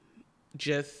done.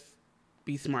 Just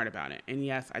be smart about it. And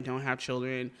yes, I don't have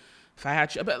children. But I'm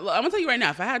gonna tell you right now,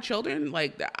 if I had children,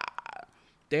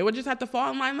 they would just have to fall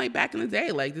in line back in the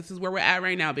day. This is where we're at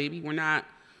right now, baby. We're not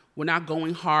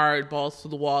going hard, balls to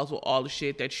the walls with all the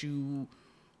shit that you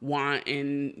want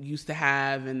and used to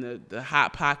have, and the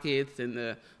Hot Pockets and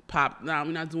the pop. No,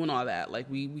 we're not doing all that.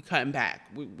 We cutting back.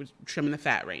 We're trimming the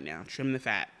fat right now. Trimming the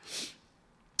fat.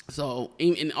 So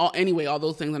anyway, all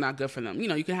those things are not good for them.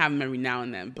 You can have them every now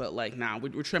and then, but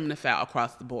we're trimming the fat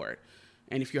across the board.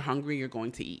 And if you're hungry, you're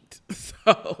going to eat.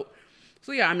 So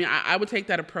yeah, I would take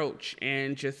that approach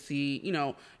and just see,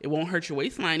 it won't hurt your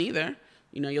waistline either.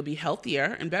 You'll be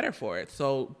healthier and better for it.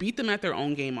 So beat them at their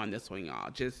own game on this one, y'all.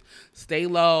 Just stay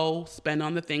low, spend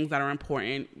on the things that are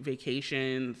important,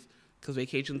 vacations, because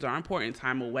vacations are important,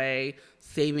 time away,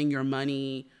 saving your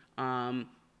money.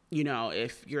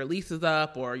 If your lease is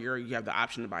up or you have the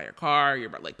option to buy your car, you're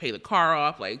about pay the car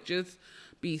off, just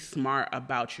be smart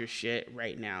about your shit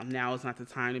right now. Now is not the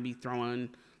time to be throwing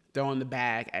the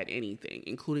bag at anything,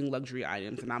 including luxury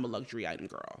items, and I'm a luxury item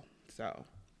girl. So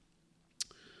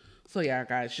yeah,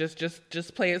 guys,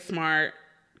 just play it smart,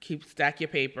 stack your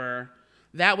paper.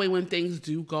 That way when things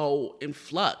do go in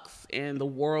flux and the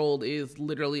world is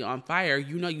literally on fire,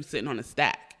 you're sitting on a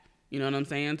stack. You know what I'm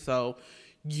saying? So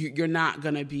you're not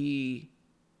going to be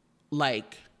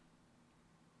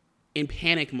in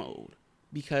panic mode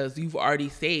because you've already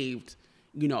saved,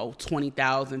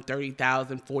 20,000,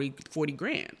 30,000, 40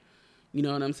 grand. You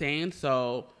know what I'm saying?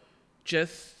 So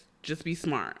just be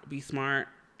smart, be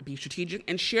strategic,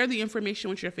 and share the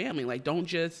information with your family. Don't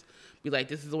just be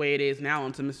this is the way it is now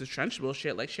onto Mrs. Trunchbull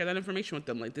shit. Share that information with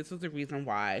them. This is the reason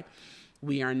why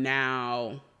we are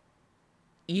now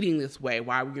eating this way,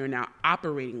 why we are now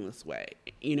operating this way.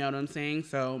 You know what I'm saying?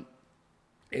 So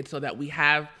it's so that we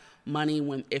have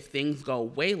money if things go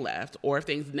way left, or if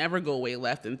things never go way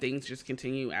left and things just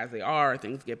continue as they are, or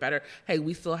things get better. Hey,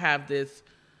 we still have this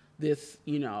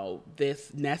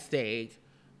nest egg,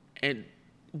 and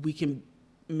we can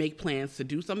make plans to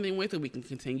do something with it. We can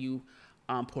continue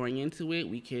pouring into it.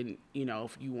 We can,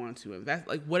 if you want to invest,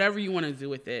 whatever you want to do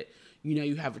with it,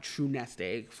 you have a true nest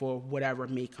egg for whatever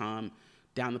may come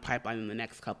down the pipeline in the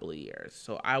next couple of years.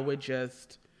 So I would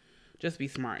just be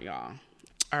smart, y'all.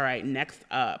 All right, next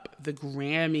up, the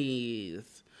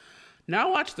Grammys. Now I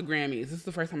watched the Grammys. This is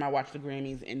the first time I watched the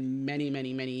Grammys in many,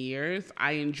 many, many years.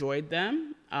 I enjoyed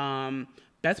them.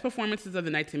 Best performances of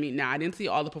the night to me. Now, I didn't see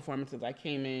all the performances. I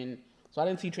came in, so I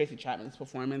didn't see Tracy Chapman's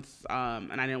performance,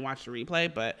 and I didn't watch the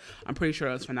replay, but I'm pretty sure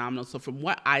it was phenomenal. So from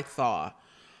what I saw,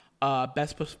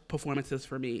 best performances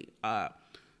for me,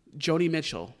 Joni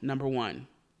Mitchell, number 1.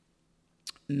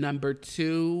 Number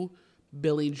 2,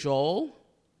 Billy Joel.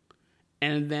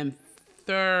 And then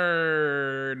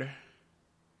third,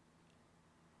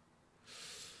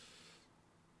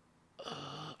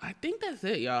 I think that's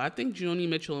it, y'all. I think Joni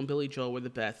Mitchell and Billy Joel were the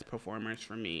best performers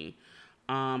for me.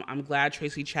 I'm glad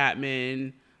Tracy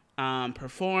Chapman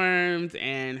performed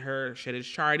and her shit is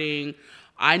charting.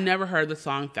 I never heard the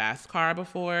song Fast Car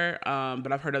before,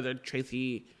 but I've heard other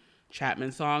Tracy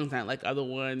Chapman songs and I like other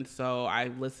ones. So I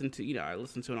listened to it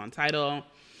on Tidal.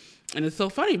 And it's so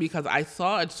funny because I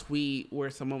saw a tweet where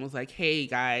someone was like, hey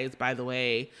guys, by the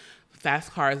way,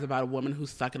 Fast Car is about a woman who's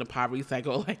stuck in a poverty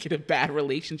cycle, like in a bad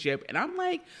relationship. And I'm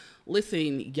like,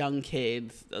 listen, young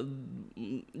kids,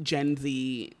 Gen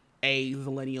Z,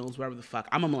 millennials, whatever the fuck.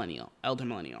 I'm a millennial, elder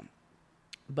millennial.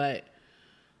 But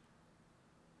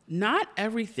not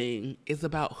everything is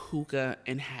about hookah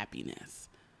and happiness.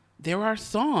 There are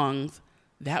songs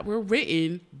that were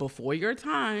written before your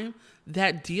time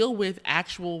that deal with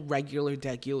actual regular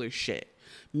shit.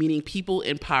 Meaning people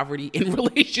in poverty in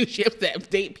relationships that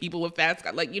date people with fast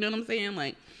cars. Like, you know what I'm saying?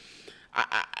 Like,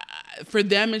 for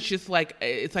them, it's just like,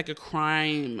 it's like a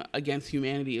crime against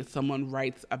humanity if someone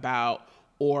writes about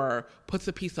or puts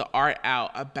a piece of art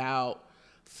out about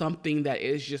something that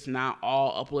is just not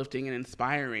all uplifting and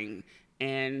inspiring.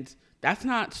 And that's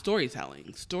not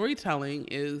storytelling. Storytelling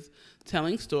is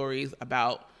telling stories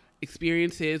about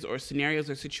experiences or scenarios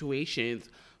or situations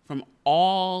from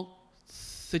all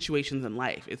situations in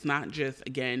life. It's not just,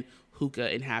 again,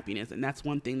 hookah and happiness. And that's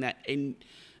one thing that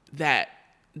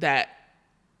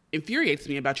infuriates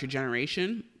me about your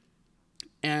generation.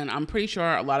 And I'm pretty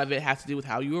sure a lot of it has to do with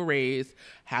how you were raised,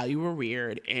 how you were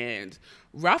reared. And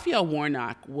Raphael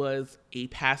Warnock was a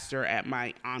pastor at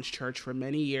my aunt's church for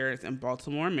many years in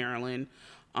Baltimore, Maryland,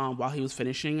 while he was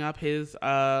finishing up his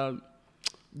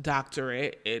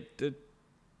doctorate at the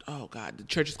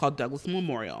church is called Douglas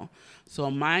Memorial. So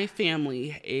my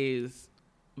family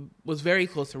was very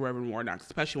close to Reverend Warnock,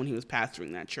 especially when he was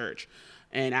pastoring that church.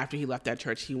 And after he left that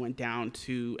church, he went down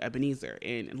to Ebenezer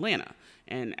in Atlanta.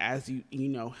 And as you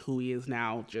know who he is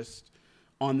now, just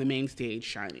on the main stage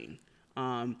shining.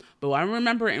 But I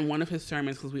remember in one of his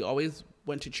sermons, because we always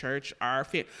went to church, our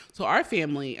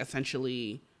family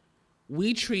essentially,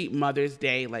 we treat Mother's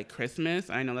Day like Christmas.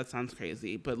 I know that sounds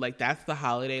crazy, but like that's the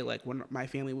holiday. Like when my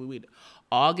family, we would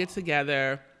all get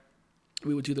together.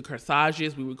 We would do the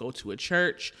corsages. We would go to a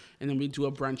church, and then we'd do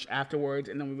a brunch afterwards,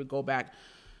 and then we would go back.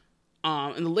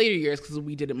 In the later years, because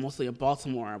we did it mostly in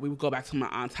Baltimore, we would go back to my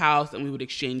aunt's house, and we would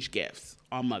exchange gifts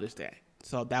on Mother's Day.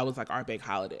 So that was like our big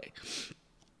holiday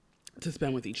to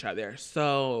spend with each other.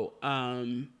 So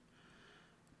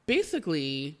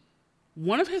basically,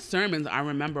 one of his sermons, I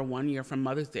remember one year from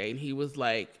Mother's Day, and he was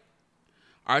like,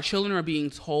 our children are being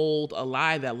told a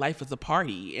lie that life is a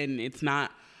party, and it's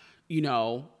not,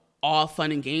 all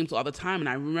fun and games all the time. And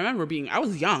I remember I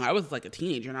was young, I was like a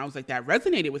teenager, and I was like, that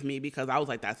resonated with me because I was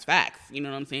like, that's facts. You know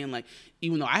what I'm saying? Like,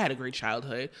 even though I had a great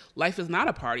childhood, life is not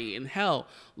a party. And hell,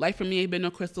 life for me ain't been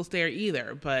no crystal stair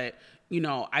either. But,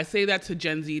 I say that to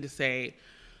Gen Z to say,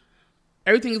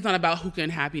 everything is not about hookah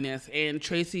and happiness. And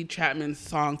Tracy Chapman's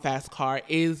song Fast Car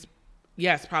is,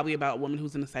 yes, probably about a woman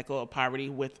who's in a cycle of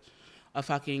poverty with a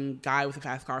fucking guy with a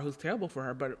fast car who's terrible for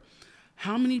her. But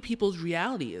how many people's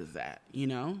reality is that,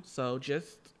 So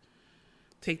just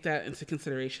take that into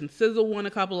consideration. SZA won a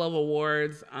couple of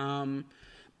awards. Not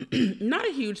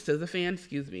a huge SZA fan,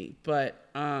 but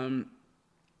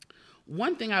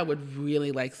one thing I would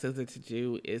really like SZA to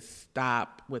do is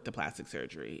stop with the plastic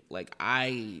surgery. Like,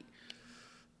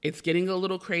 it's getting a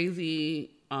little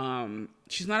crazy.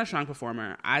 She's not a strong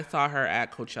performer. I saw her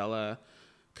at Coachella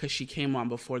because she came on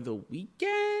before the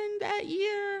weekend that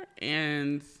year,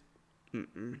 and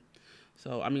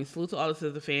so, salute to all the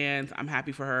SZA fans. I'm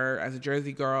happy for her as a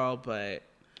Jersey girl, but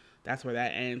that's where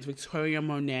that ends. Victoria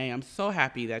Monet, I'm so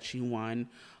happy that she won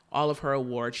all of her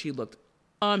awards. She looked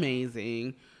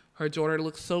amazing. Her daughter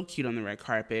looked so cute on the red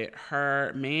carpet.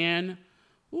 Her man,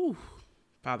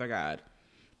 Father God.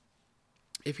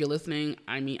 If you're listening,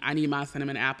 I need my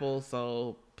cinnamon apple,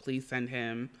 so please send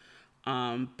him.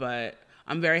 But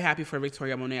I'm very happy for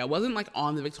Victoria Monet. I wasn't like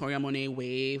on the Victoria Monet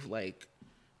wave like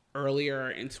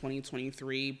earlier in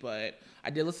 2023, but I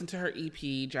did listen to her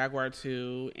EP Jaguar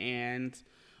 2,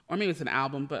 or maybe it's an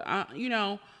album, but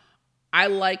I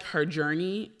like her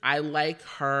journey. I like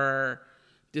her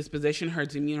disposition, her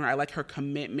demeanor. I like her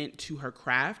commitment to her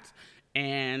craft,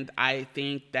 and I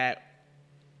think that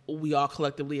we all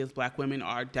collectively as Black women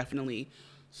are definitely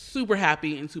super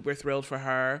happy and super thrilled for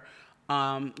her.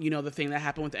 The thing that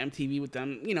happened with MTV with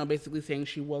them, basically saying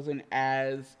she wasn't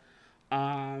as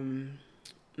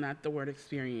not the word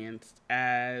experienced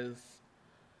as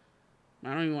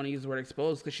I don't even want to use the word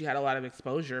exposed because she had a lot of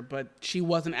exposure, but she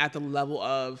wasn't at the level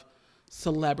of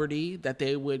celebrity that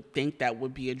they would think that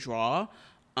would be a draw.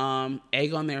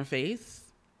 Egg on their face.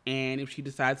 And if she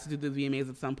decides to do the VMAs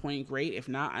at some point, great. If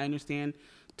not, I understand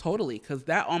totally. Because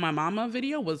that On My Mama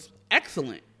video was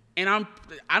excellent. And I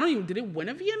don't even, did it win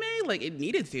a VMA? Like, it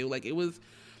needed to. Like, it was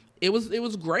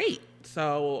great.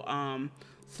 So,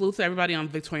 salute to everybody on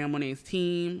Victoria Monet's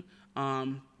team.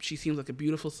 She seems like a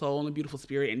beautiful soul and a beautiful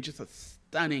spirit and just a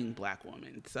stunning Black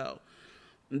woman. So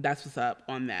that's what's up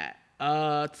on that.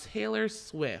 Taylor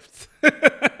Swift.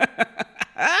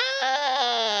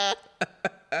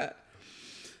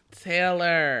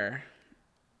 Taylor,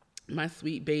 my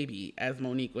sweet baby, as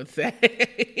Monique would say.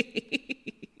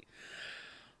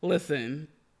 Listen,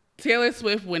 Taylor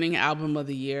Swift winning Album of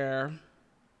the Year.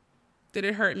 Did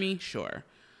it hurt me? Sure.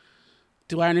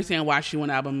 Do I understand why she won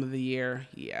Album of the Year?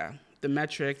 Yeah. The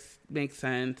metrics make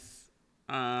sense.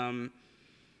 The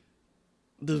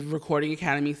Recording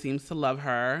Academy seems to love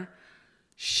her.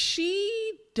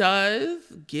 She does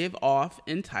give off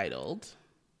entitled.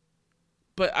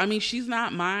 But, I mean, she's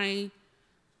not like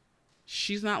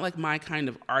my kind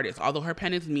of artist. Although her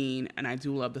pen is mean, and I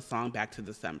do love the song Back to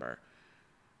December.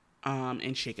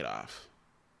 And Shake It Off.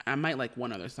 I might like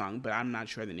one other song, but I'm not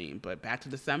sure the name. But Back to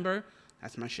December,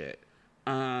 that's my shit.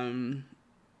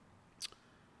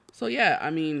 So yeah,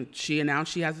 I mean, she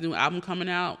announced she has a new album coming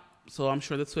out. So I'm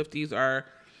sure the Swifties are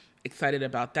excited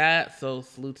about that. So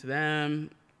salute to them.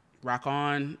 Rock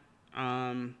on.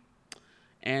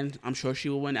 And I'm sure she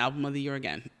will win Album of the Year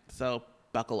again. So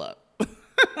buckle up.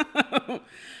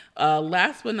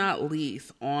 Last but not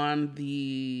least, on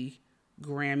the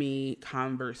Grammy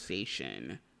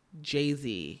conversation,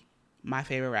 Jay-Z, my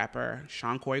favorite rapper,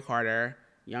 Sean Corey Carter,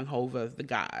 Young Hova's the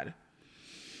God.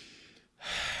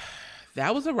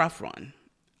 That was a rough one.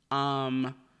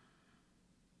 I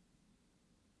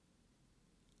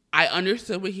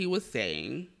understood what he was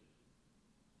saying.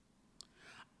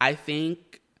 I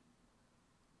think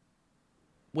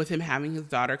with him having his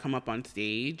daughter come up on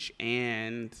stage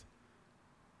and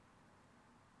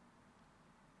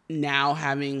now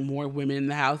having more women in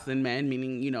the house than men,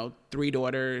 meaning, 2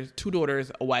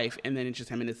 daughters, a wife, and then it's just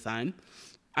him and his son.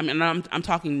 I mean, I'm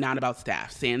talking not about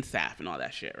staff and all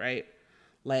that shit, right?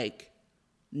 Like,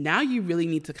 now you really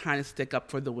need to kind of stick up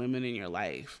for the women in your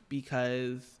life,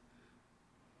 because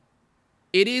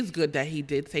it is good that he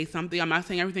did say something. I'm not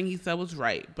saying everything he said was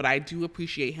right, but I do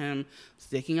appreciate him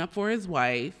sticking up for his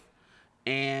wife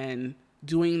and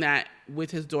doing that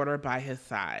with his daughter by his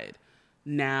side.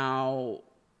 Now,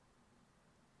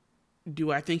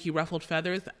 do I think he ruffled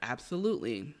feathers?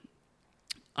 Absolutely.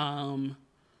 I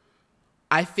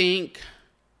think,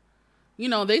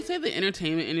 they say the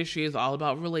entertainment industry is all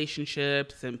about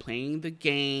relationships and playing the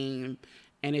game.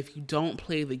 And if you don't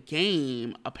play the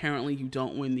game, apparently you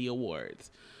don't win the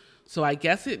awards. So I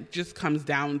guess it just comes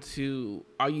down to,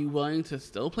 are you willing to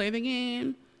still play the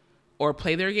game or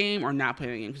play their game or not play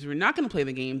the game? Because if you're not going to play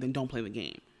the game, then don't play the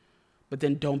game. But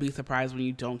then don't be surprised when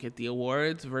you don't get the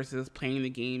awards versus playing the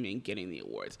game and getting the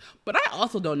awards. But I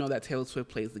also don't know that Taylor Swift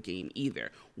plays the game either,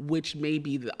 which may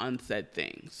be the unsaid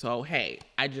thing. So, hey,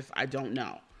 I don't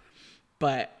know.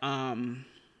 But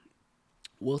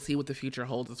we'll see what the future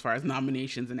holds as far as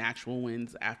nominations and actual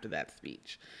wins after that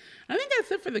speech. I think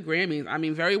that's it for the Grammys. I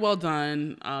mean, very well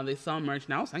done. They sell merch.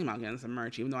 Now I was thinking about getting some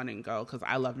merch, even though I didn't go because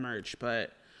I love merch.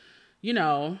 But,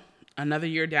 another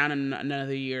year down and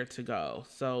another year to go.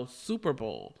 So Super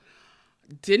Bowl.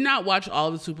 Did not watch all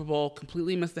of the Super Bowl.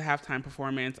 Completely missed the halftime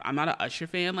performance. I'm not an Usher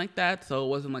fan like that, so it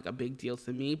wasn't like a big deal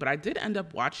to me. But I did end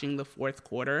up watching the fourth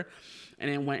quarter, and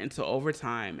it went into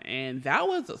overtime. And that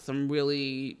was some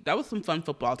fun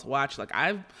football to watch. Like,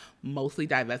 I've mostly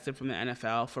divested from the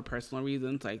NFL for personal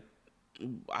reasons. Like,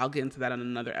 I'll get into that on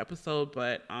another episode.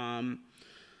 But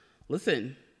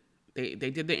listen, they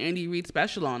did the Andy Reid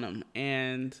special on them,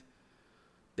 and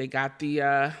they got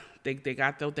the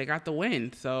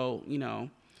win. So,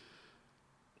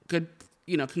 good,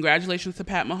 congratulations to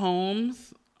Pat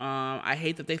Mahomes. I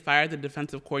hate that they fired the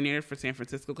defensive coordinator for San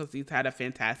Francisco because he's had a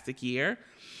fantastic year.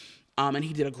 And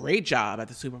he did a great job at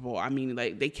the Super Bowl. I mean,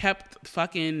 like, they kept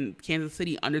fucking Kansas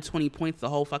City under 20 points the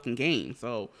whole fucking game.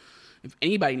 So if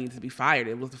anybody needs to be fired,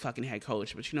 it was the fucking head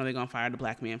coach. But they're going to fire the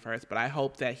black man first. But I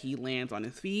hope that he lands on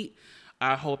his feet.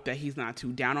 I hope that he's not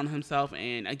too down on himself.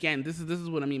 And again, this is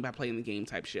what I mean by playing the game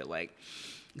type shit. Like,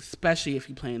 especially if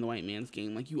you play in the white man's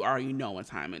game, like, you already know what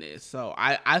time it is. So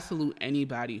I salute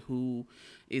anybody who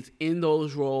is in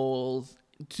those roles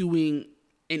doing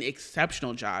an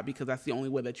exceptional job, because that's the only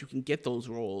way that you can get those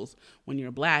roles when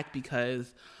you're black,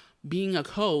 because being a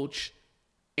coach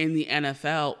in the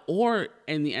NFL or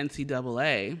in the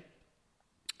NCAA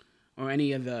or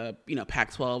any of the,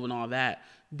 Pac-12 and all that,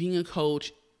 being a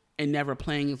coach and never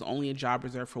playing is only a job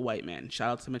reserved for white men.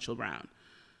 Shout out to Mitchell Brown.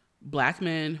 Black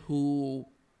men who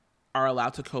are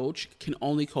allowed to coach can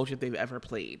only coach if they've ever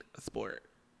played a sport.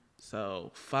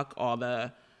 So fuck all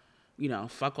that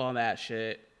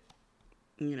shit.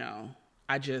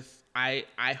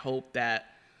 I hope that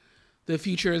the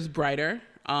future is brighter.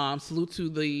 Salute to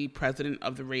the president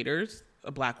of the Raiders,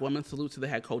 a black woman. Salute to the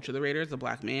head coach of the Raiders, a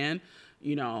black man.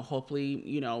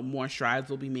 Hopefully, more strides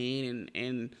will be made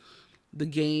and the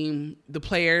game, the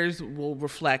players will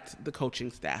reflect the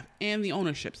coaching staff and the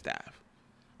ownership staff.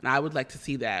 And I would like to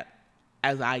see that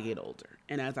as I get older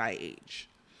and as I age.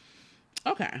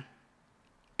 Okay.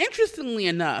 Interestingly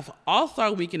enough,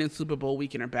 All-Star Weekend and Super Bowl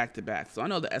Weekend are back-to-back. So I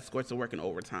know the escorts are working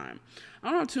overtime. I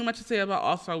don't have too much to say about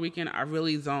All-Star Weekend. I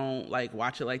really don't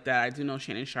watch it like that. I do know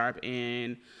Shannon Sharp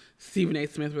and Stephen A.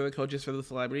 Smith were the coaches for the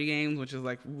Celebrity Games, which is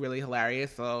really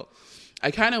hilarious. So I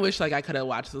kind of wish I could have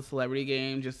watched the Celebrity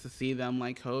Game just to see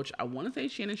them coach. I want to say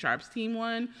Shannon Sharp's team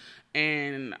won.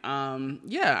 And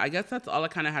I guess that's all I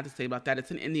kind of had to say about that.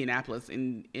 It's in Indianapolis,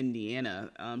 in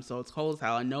Indiana. So it's cold as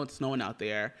hell. I know it's snowing out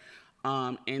there.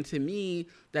 And to me,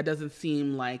 that doesn't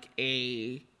seem like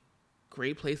a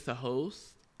great place to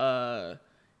host a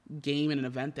game and an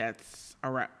event that's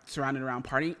surrounded around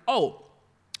partying. Oh,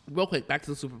 real quick, back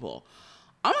to the Super Bowl.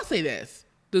 I'm going to say this.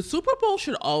 The Super Bowl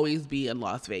should always be in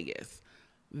Las Vegas.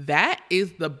 That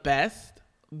is the best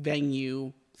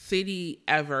venue, city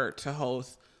ever to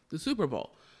host the Super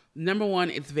Bowl. Number one,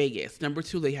 it's Vegas. Number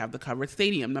two, they have the covered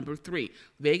stadium. Number three,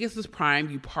 Vegas is prime.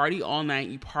 You party all night.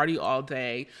 You party all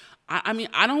day. I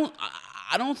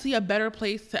don't see a better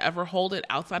place to ever hold it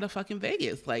outside of fucking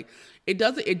Vegas. It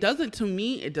doesn't to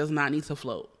me, it does not need to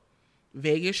float.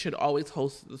 Vegas should always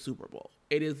host the Super Bowl.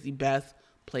 It is the best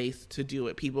place to do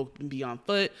it. People can be on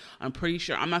foot. I'm pretty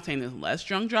sure, I'm not saying there's less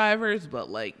drunk drivers, but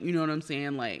you know what I'm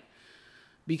saying?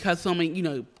 Because so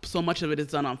much of it is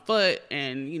done on foot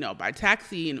and, by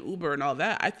taxi and Uber and all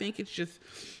that, I think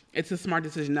it's a smart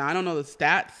decision. Now, I don't know the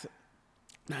stats.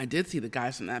 I did see the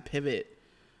guys from that Pivot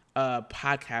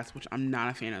podcast, which I'm not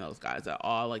a fan of those guys at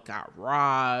all, got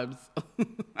robbed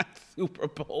at Super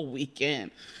Bowl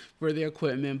weekend for their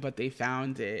equipment, but they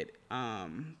found it.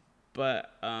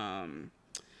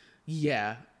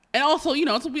 Yeah. And also,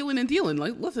 it's a wheeling and dealing.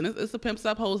 Listen, it's a pimps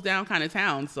up, hoes down kind of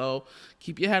town. So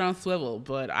keep your head on swivel.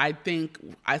 But I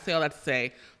say all that to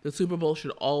say the Super Bowl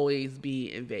should always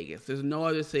be in Vegas. There's no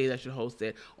other city that should host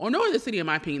it, or no other city, in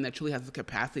my opinion, that truly has the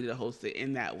capacity to host it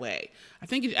in that way. I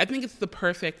think it's the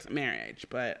perfect marriage,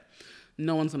 but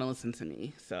no one's gonna listen to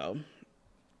me. So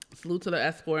salute to the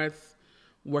escorts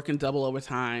working double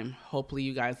overtime. Hopefully,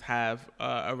 you guys have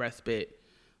a respite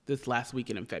this last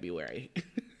weekend in February.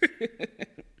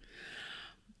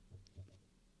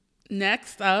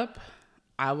 Next up,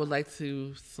 I would like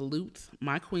to salute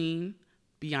my queen,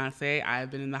 Beyonce. I have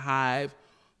been in the Hive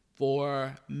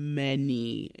for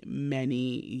many,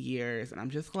 many years, and I'm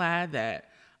just glad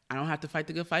that I don't have to fight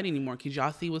the good fight anymore, because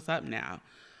y'all see what's up now.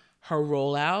 Her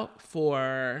rollout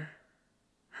for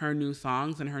her new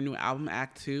songs and her new album,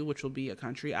 Act 2, which will be a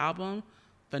country album,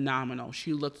 phenomenal.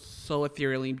 She looked so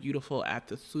ethereally beautiful at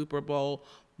the Super Bowl.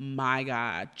 My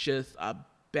God, just a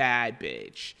bad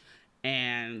bitch.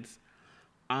 And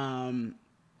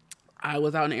I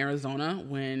was out in Arizona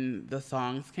when the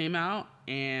songs came out,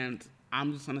 and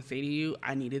I'm just gonna say to you,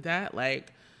 I needed that.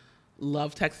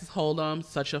 Love Texas Hold'em,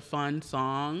 such a fun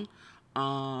song.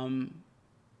 And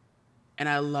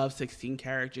I love 16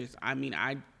 Characters.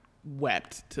 I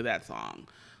wept to that song.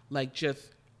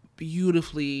 Just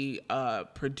beautifully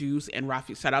produced, and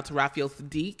shout out to Raphael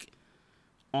Sadiq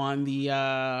on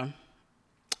the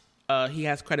he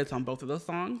has credits on both of those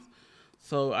songs.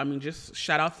 So, just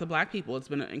shout out to Black people. It's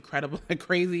been an incredible,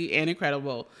 crazy and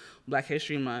incredible Black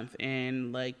History Month.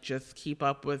 And, just keep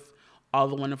up with all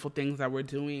the wonderful things that we're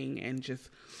doing, and just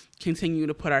continue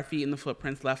to put our feet in the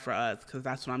footprints left for us, because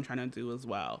that's what I'm trying to do as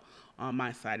well on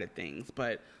my side of things.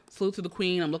 But salute to the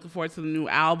queen. I'm looking forward to the new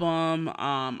album.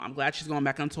 I'm glad she's going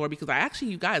back on tour, because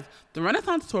you guys, the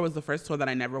Renaissance tour was the first tour that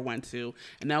I never went to.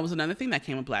 And that was another thing that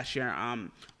came up last year.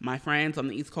 My friends on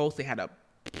the East Coast, they had a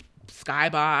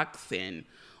skybox and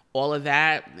all of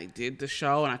that. They did the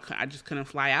show, and I just couldn't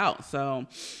fly out. So,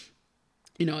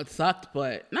 it sucked,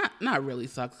 but not really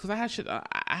sucked, because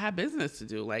I had business to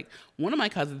do. One of my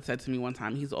cousins said to me one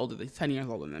time, he's 10 years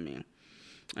older than me.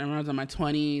 And when I was in my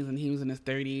 20s and he was in his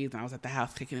 30s, and I was at the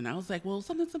house kicking, and I was like, well,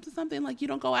 something, you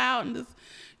don't go out and just,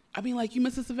 you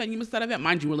missed this event, you missed that event.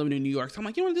 Mind you, we're living in New York. So I'm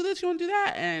like, you want to do this? You want to do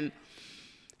that? And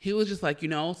he was just like,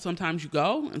 sometimes you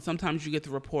go and sometimes you get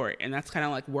the report. And that's kind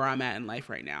of like where I'm at in life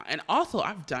right now. And also,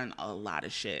 I've done a lot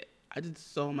of shit. I did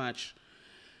so much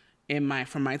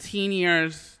from my teen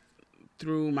years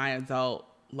through my adult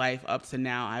life up to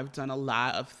now. I've done a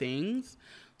lot of things.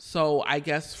 So I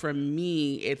guess for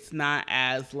me, it's not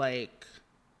as like,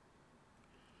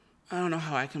 I don't know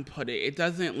how I can put it. It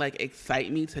doesn't like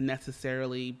excite me to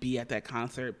necessarily be at that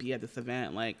concert, be at this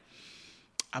event. Like,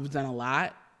 I've done a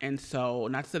lot. And so,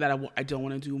 not to say that I don't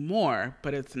want to do more,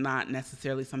 but it's not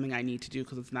necessarily something I need to do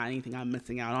because it's not anything I'm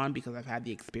missing out on because I've had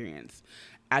the experience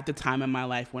at the time in my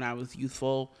life when I was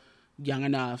youthful, young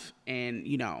enough, and,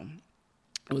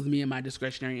 it was me and my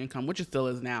discretionary income, which it still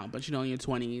is now, but, in your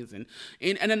 20s.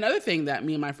 And another thing that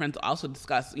me and my friends also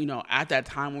discussed, at that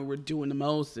time when we were doing the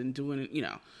most and doing,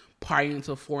 partying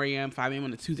until 4 a.m., 5 a.m.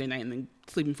 on a Tuesday night and then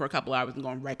sleeping for a couple hours and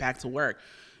going right back to work,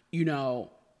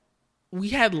 we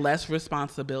had less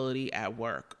responsibility at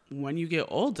work. When you get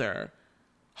older,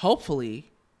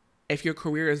 hopefully, if your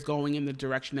career is going in the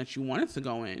direction that you want it to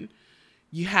go in,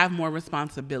 you have more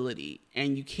responsibility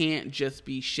and you can't just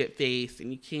be shit-faced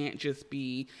and you can't just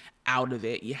be out of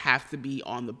it. You have to be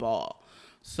on the ball.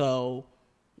 So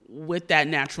with that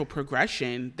natural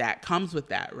progression, that comes with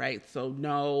that, right? So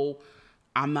no,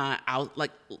 I'm not out.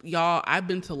 Like, y'all, I've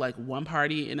been to like one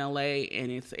party in LA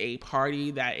and it's a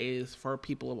party that is for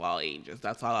people of all ages.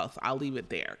 That's all I'll leave it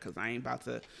there because I ain't about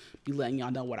to be letting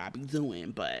y'all know what I be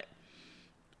doing. But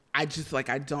I just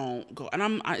I don't go,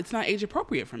 and it's not age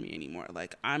appropriate for me anymore.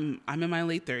 Like I'm in my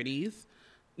late 30s.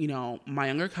 My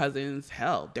younger cousins,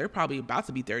 hell, they're probably about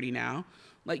to be 30 now.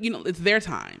 Like, it's their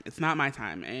time. It's not my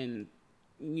time. And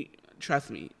trust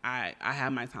me, I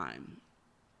have my time.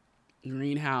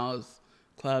 Greenhouse,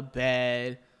 Club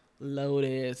Bed,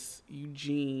 Lotus,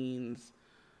 Eugene's.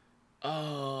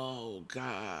 Oh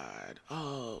God.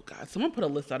 Someone put a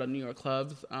list out of New York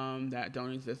clubs that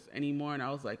don't exist anymore, and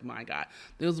I was like, my God.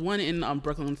 There was one in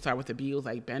Brooklyn, start with a B. It was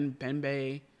like Ben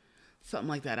Bay, something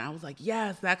like that. And I was like,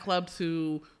 yes, that club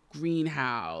too.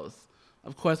 Greenhouse.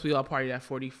 Of course, we all partied at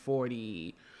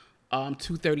 4040.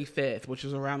 235th, which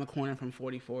is around the corner from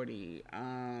 4040.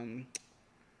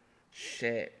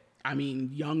 Shit. I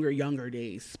mean, younger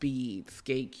days. Speed,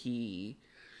 Skate Key,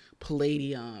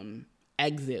 Palladium,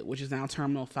 Exit, which is now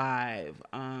Terminal 5.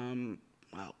 Oh,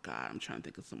 God, I'm trying to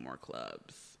think of some more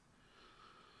clubs.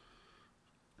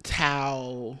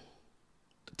 Tao.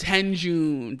 10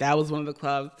 June. That was one of the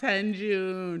clubs. 10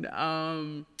 June.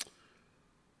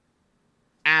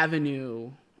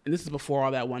 Avenue. And this is before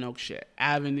all that One Oak shit.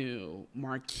 Avenue.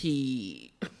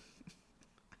 Marquee.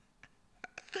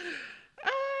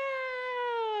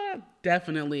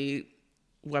 Definitely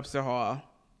Webster Hall.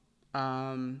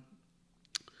 I'll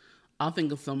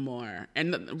think of some more.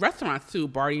 And the restaurants too.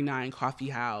 Barty 9, Coffee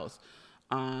House,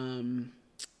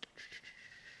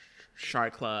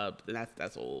 Shark Club.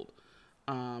 That's old.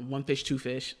 One Fish, Two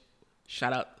Fish.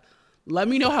 Shout out. Let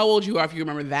me know how old you are if you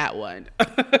remember that one.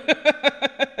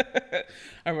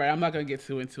 All right, I'm not going to get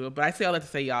too into it. But I say all that to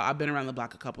say, y'all, I've been around the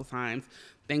block a couple times.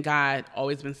 Thank God,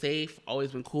 always been safe,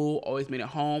 always been cool, always made it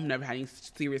home, never had any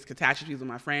serious catastrophes with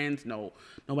my friends. No,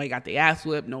 nobody got their ass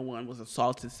whipped. No one was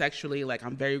assaulted sexually. Like,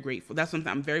 I'm very grateful. That's something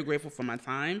I'm very grateful for my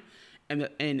time, and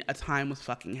a time was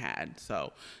fucking had.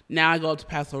 So now I go up to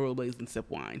Paso Robles and sip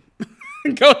wine.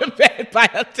 Go to bed by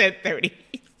 10:30.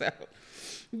 So,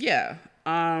 yeah.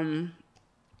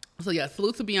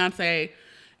 Salute to Beyonce.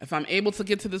 If I'm able to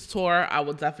get to this tour, I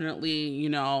will definitely,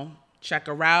 check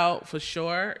her out for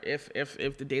sure if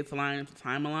the dates align, if the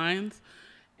time aligns.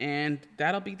 And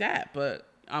that'll be that. But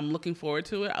I'm looking forward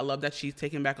to it. I love that she's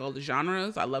taking back all the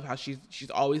genres. I love how she's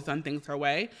always done things her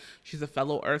way. She's a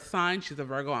fellow Earth sign. She's a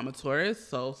Virgo. I'm a Taurus.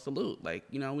 So salute. Like,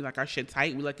 we like our shit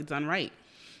tight. We like it done right.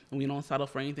 And we don't settle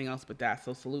for anything else but that.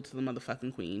 So salute to the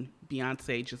motherfucking queen.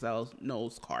 Beyonce Giselle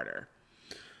Knowles Carter.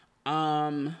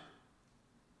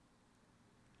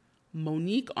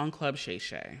 Monique on Club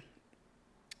Shay.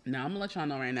 Now, I'm going to let y'all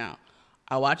know right now.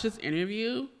 I watched this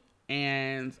interview,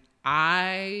 and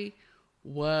I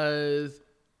was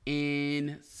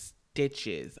in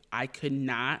stitches. I could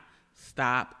not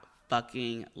stop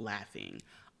fucking laughing.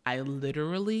 I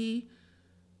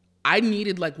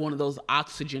needed, like, one of those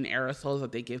oxygen aerosols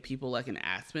that they give people, like, in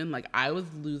Aspen. Like, I was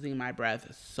losing my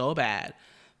breath so bad.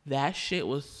 That shit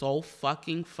was so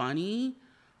fucking funny.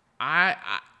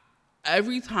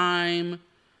 Every time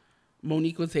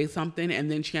Monique would say something and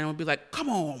then Shannon would be like, come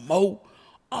on, Mo.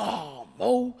 Oh,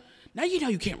 Mo. Now you know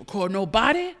you can't record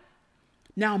nobody.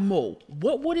 Now, Mo,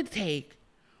 what would it take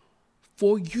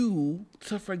for you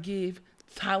to forgive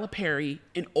Tyler Perry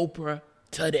and Oprah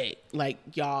today. Like,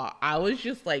 y'all, I was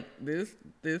just like, this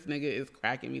nigga is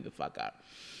cracking me the fuck up.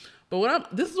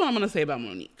 But this is what I'm going to say about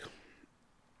Monique.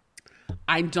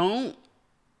 I don't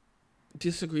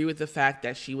disagree with the fact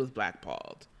that she was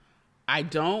blackballed. I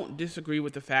don't disagree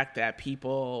with the fact that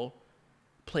people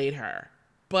played her.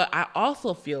 But I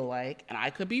also feel like, and I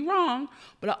could be wrong,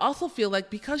 but I also feel like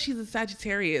because she's a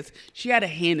Sagittarius, she had a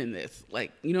hand in this.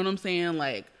 Like, you know what I'm saying?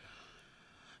 Like,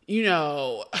 you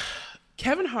know,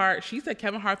 Kevin Hart, she said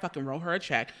Kevin Hart fucking wrote her a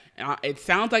check. And it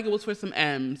sounds like it was for some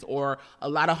M's or a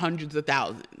lot of hundreds of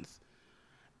thousands.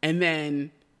 And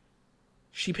then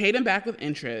she paid him back with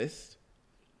interest.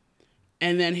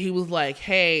 And then he was like,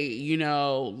 hey, you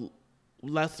know,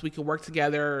 we could work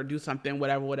together or do something,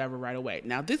 whatever, right away.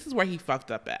 Now, this is where he fucked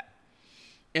up at,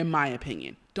 in my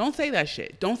opinion. Don't say that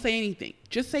shit. Don't say anything.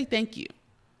 Just say thank you.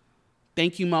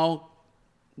 Thank you, Mo.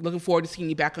 Looking forward to seeing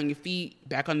you back on your feet,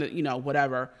 back on the, you know,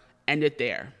 whatever. End it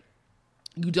there.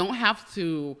 You don't have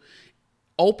to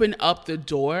open up the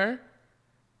door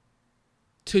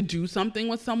to do something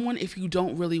with someone if you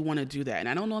don't really want to do that. And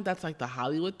I don't know if that's like the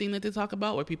Hollywood thing that they talk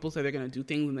about, where people say they're going to do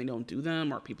things and they don't do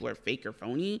them, or people are fake or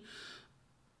phony.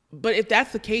 But if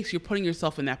that's the case, you're putting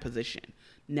yourself in that position.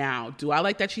 Now, do I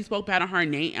like that she spoke bad on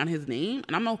his name?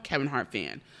 And I'm no Kevin Hart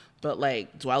fan, but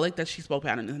like, do I like that she spoke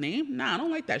bad on his name? Nah, I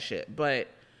don't like that shit. But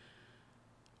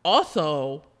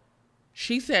also,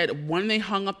 she said when they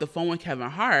hung up the phone with Kevin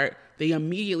Hart, they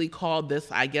immediately called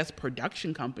this, I guess,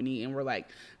 production company and it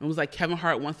was like, Kevin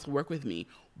Hart wants to work with me.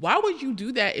 Why would you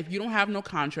do that if you don't have no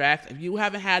contracts, if you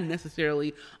haven't had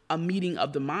necessarily a meeting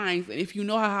of the minds? And if you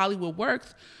know how Hollywood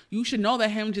works, you should know that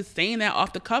him just saying that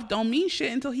off the cuff don't mean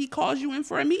shit until he calls you in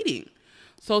for a meeting.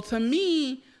 So to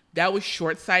me, that was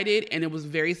short-sighted and it was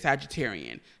very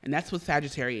Sagittarian. And that's what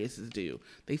Sagittarius do.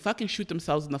 They fucking shoot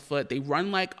themselves in the foot. They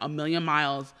run like a million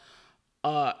miles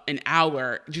an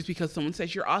hour just because someone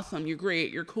says, you're awesome, you're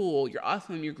great, you're cool, you're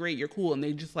awesome, you're great, you're cool. And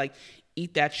they just like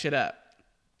eat that shit up.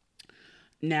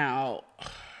 Now,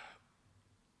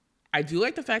 I do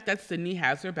like the fact that Sydney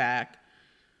has her back.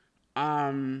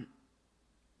 I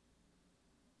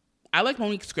like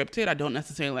Monique scripted. I don't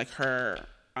necessarily like her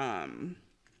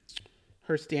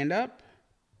stand-up.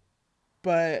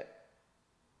 But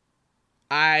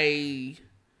I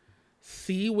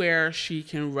see where she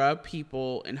can rub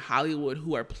people in Hollywood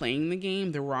who are playing the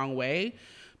game the wrong way,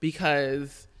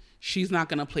 because she's not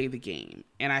going to play the game.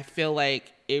 And I feel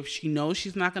like if she knows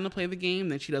she's not going to play the game,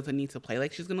 then she doesn't need to play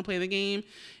like she's going to play the game,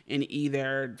 and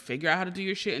either figure out how to do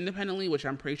your shit independently, which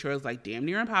I'm pretty sure is like damn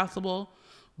near impossible,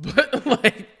 but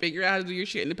like figure out how to do your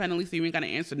shit independently so you ain't got to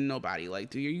answer to nobody. Like,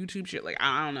 do your YouTube shit. Like,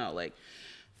 I don't know, like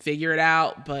figure it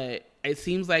out. But it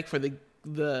seems like for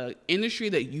the industry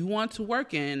that you want to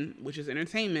work in, which is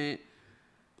entertainment,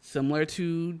 similar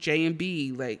to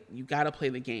J&B, like you got to play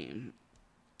the game.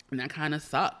 And that kind of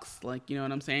sucks. Like, you know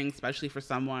what I'm saying? Especially for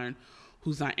someone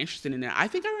who's not interested in it. I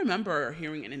think I remember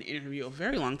hearing in an interview a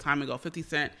very long time ago, 50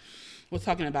 Cent was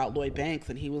talking about Lloyd Banks,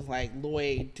 and he was like,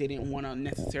 Lloyd didn't want to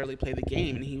necessarily play the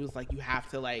game. And he was like, you have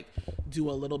to like do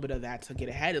a little bit of that to get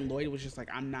ahead. And Lloyd was just like,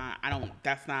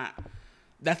 that's not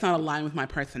aligned with my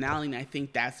personality. And I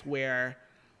think that's where,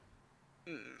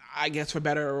 I guess for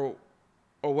better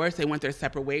or worse, they went their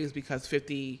separate ways, because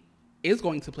 50 is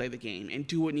going to play the game and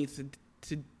do what needs to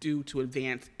do to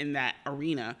advance in that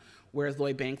arena, whereas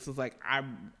Lloyd Banks is like,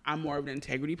 I'm more of an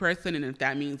integrity person, and if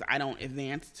that means I don't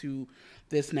advance to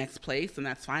this next place, then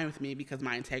that's fine with me, because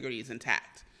my integrity is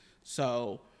intact.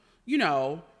 So, you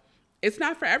know, it's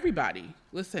not for everybody.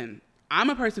 Listen, I'm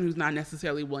a person who's not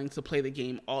necessarily willing to play the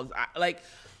game like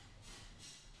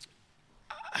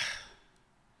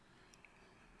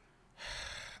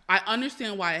I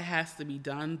understand why it has to be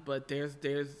done, but there's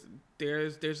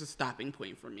a stopping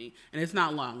point for me, and it's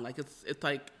not long. Like it's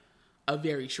like a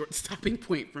very short stopping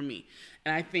point for me.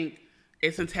 And I think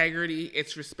it's integrity,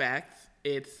 it's respect,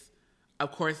 it's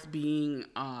of course being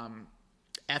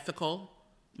ethical,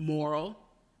 moral.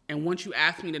 And once you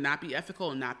ask me to not be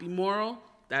ethical and not be moral,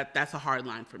 that's a hard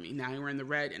line for me. Now we're in the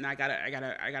red, and I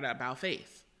gotta about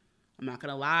face. I'm not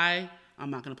gonna lie. I'm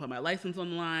not gonna put my license on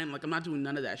the line. Like, I'm not doing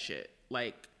none of that shit.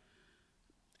 Like,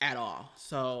 at all.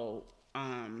 So,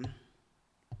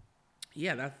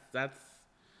 yeah, that's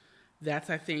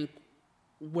I think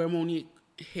where Monique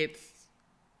hits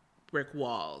brick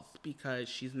walls, because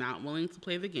she's not willing to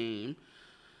play the game.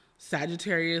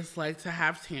 Sagittarius like to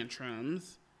have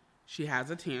tantrums. She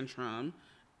has a tantrum,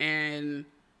 and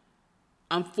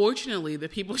unfortunately, the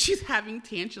people she's having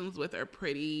tantrums with are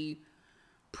pretty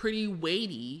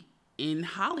weighty in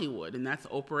Hollywood, and that's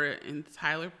Oprah and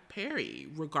Tyler Perry.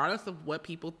 Regardless of what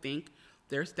people think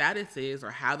their status is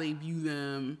or how they view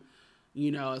them,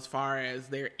 you know, as far as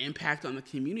their impact on the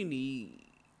community,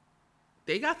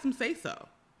 they got some say-so.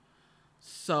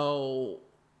 So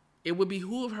it would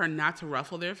behoove her not to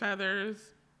ruffle their feathers.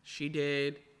 She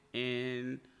did.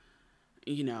 And,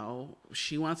 you know,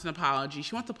 she wants an apology.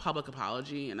 She wants a public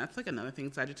apology. And that's like another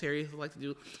thing Sagittarius like to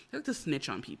do. They like to snitch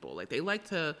on people. Like, they like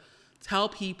to tell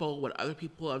people what other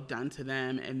people have done to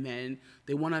them, and then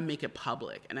they want to make it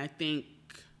public. And I think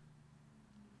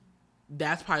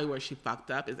that's probably where she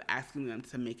fucked up, is asking them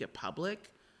to make it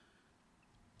public.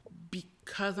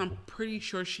 Because I'm pretty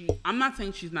sure I'm not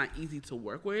saying she's not easy to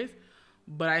work with,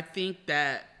 but I think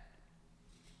that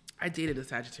I dated a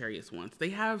Sagittarius once. They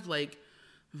have, like,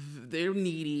 they're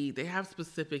needy. They have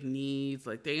specific needs.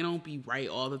 Like, they don't be right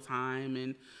all the time,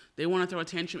 and they want to throw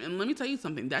attention. And let me tell you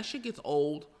something. That shit gets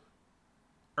old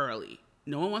early.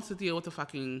 No one wants to deal with a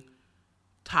fucking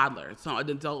toddler. So an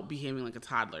adult behaving like a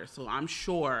toddler. So I'm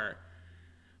sure,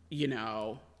 you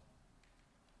know,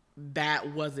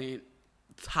 that wasn't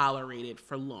tolerated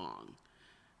for long.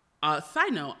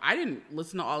 Side note, I didn't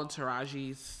listen to all of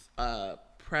Taraji's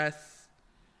press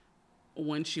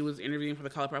when she was interviewing for The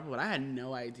Color Purple, but I had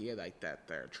no idea like that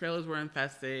their trailers were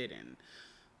infested and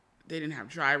they didn't have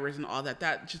drivers and all that.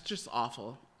 That just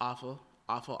awful.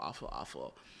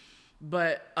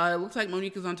 But it looks like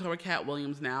Monique is on tour with Cat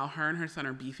Williams now. Her and her son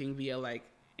are beefing via like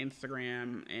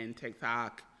Instagram and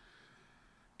TikTok.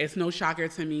 It's no shocker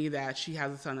to me that she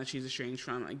has a son that she's estranged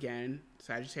from. Again,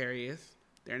 Sagittarius.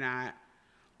 They're not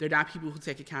people who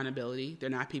take accountability. They're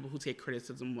not people who take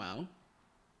criticism well.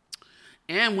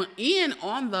 And when Ian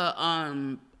on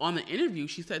the interview,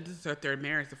 she said this is her third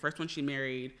marriage. The first one she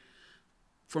married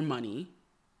for money,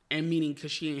 and meaning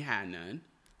because she ain't had none.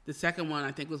 The second one,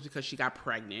 I think, was because she got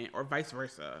pregnant, or vice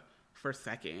versa, for a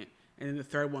second. And then the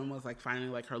third one was like finally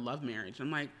like her love marriage.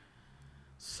 I'm like,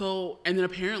 so, and then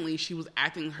apparently she was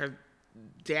acting, her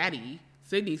daddy,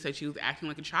 Sydney, said she was acting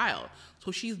like a child.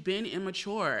 So she's been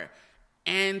immature,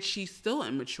 and she's still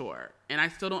immature. And I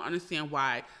still don't understand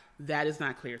why that is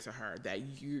not clear to her,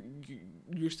 that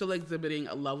you're still exhibiting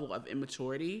a level of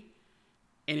immaturity,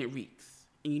 and it reeks,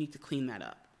 and you need to clean that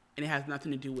up. And it has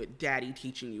nothing to do with daddy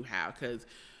teaching you how, because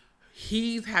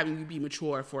he's having you be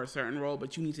mature for a certain role,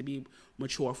 but you need to be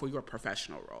mature for your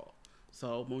professional role.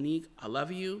 So Monique, I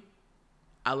love you.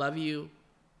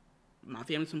 My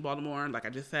family's from Baltimore. Like I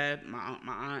just said, my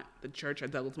aunt, the church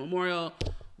at Douglas Memorial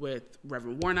with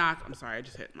Reverend Warnock. I'm sorry, I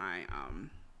just hit my,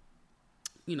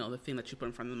 the thing that you put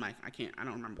in front of the mic. I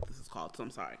don't remember what this is called, so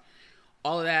I'm sorry.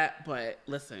 All of that, but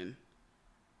listen,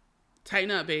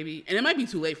 tighten up, baby. And it might be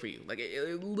too late for you. Like,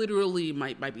 it literally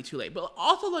might be too late. But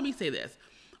also, let me say this.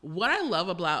 What I love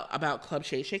about Club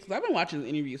Shay Shay, because I've been watching the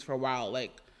interviews for a while.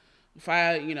 Like, if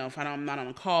I'm not on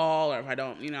a call, or if I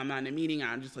don't, I'm not in a meeting,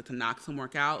 I just like to knock some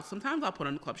work out. Sometimes I'll put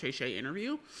on the Club Shay Shay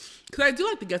interview, because I do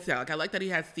like the guest out. Like, I like that he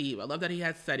had Steve. I love that he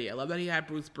had Seti. I love that he had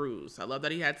Bruce. I love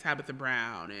that he had Tabitha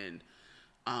Brown and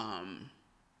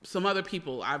some other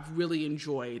people. I've really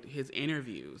enjoyed his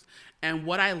interviews. And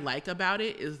what I like about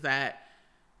it is that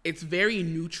it's very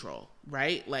neutral,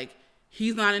 right? Like,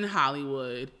 he's not in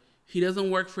Hollywood. He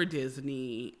doesn't work for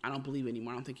Disney. I don't believe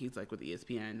anymore. I don't think he's like with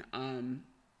ESPN.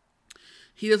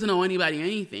 He doesn't owe anybody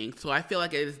anything. So I feel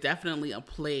like it is definitely a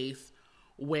place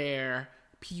where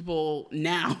people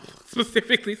now,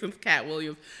 specifically since Cat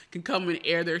Williams, can come and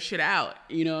air their shit out.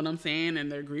 You know what I'm saying?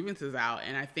 And their grievances out.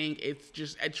 And I think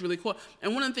it's really cool.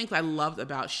 And one of the things I loved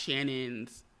about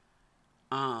Shannon's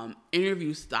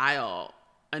interview style,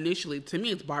 initially, to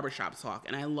me, it's barbershop talk.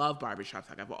 And I love barbershop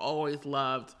talk. I've always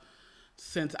loved,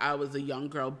 since I was a young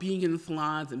girl, being in the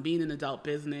salons and being in adult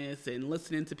business and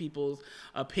listening to people's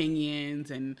opinions.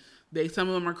 And some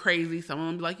of them are crazy. Some of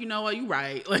them be like, you know what, you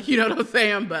right. Like, you know what I'm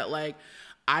saying? But like,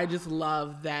 I just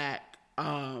love that,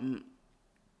 that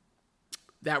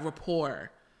rapport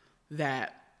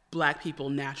that Black people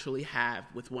naturally have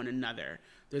with one another.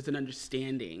 There's an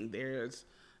understanding. There's,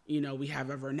 we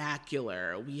have a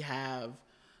vernacular. We have,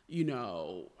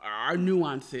 our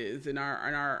nuances and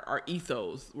our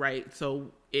ethos, right?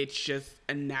 So it's just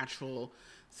a natural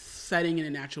setting and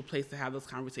a natural place to have those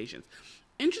conversations.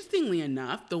 Interestingly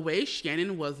enough, the way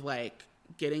Shannon was like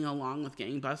getting along with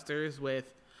gangbusters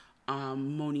with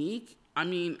Monique, I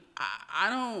mean,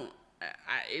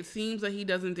 it seems that he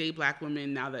doesn't date Black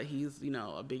women now that he's,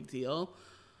 a big deal.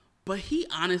 But he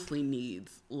honestly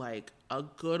needs like a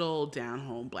good old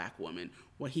down-home Black woman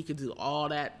where he could do all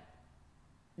that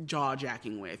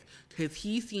jaw-jacking with, because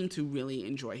he seemed to really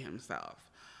enjoy himself.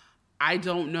 I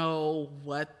don't know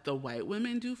what the white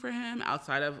women do for him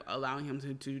outside of allowing him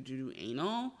to do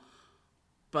anal,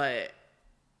 but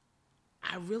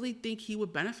I really think he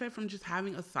would benefit from just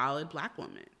having a solid Black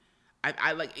woman.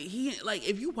 I like he like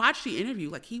if you watch the interview,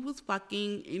 like he was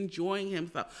fucking enjoying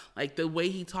himself. Like the way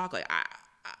he talked, like I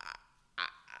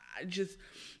just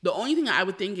the only thing I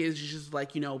would think is just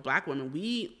like, you know, black women,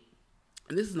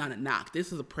 and this is not a knock,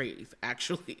 this is a praise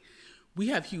actually. We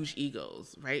have huge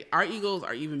egos, right? Our egos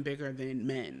are even bigger than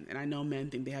men. And I know men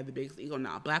think they have the biggest ego.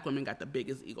 Nah, black women got the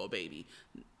biggest ego, baby.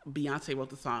 Beyonce wrote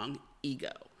the song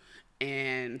Ego.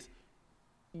 And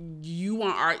you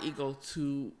want our ego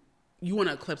to, you want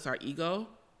to eclipse our ego,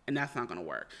 and that's not going to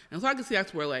work. And so I can see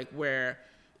that's where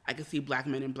I can see black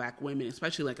men and black women,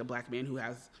 especially like a black man who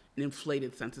has an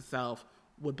inflated sense of self,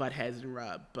 would butt heads and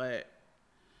rub. But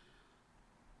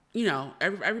you know,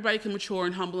 everybody can mature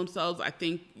and humble themselves. I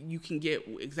think you can get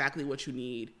exactly what you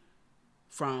need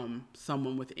from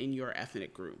someone within your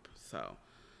ethnic group. So,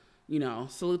 you know,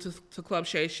 salute to Club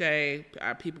Shay.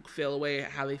 People feel away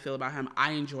how they feel about him.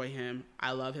 I enjoy him.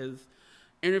 I love his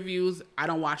interviews. I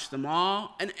don't watch them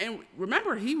all. And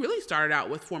remember, he really started out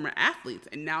with former athletes,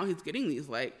 and now he's getting these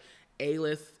like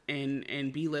A-list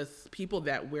and B-list people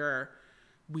that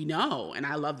we know, and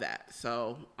I love that.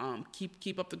 So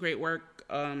keep up the great work,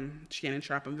 Shannon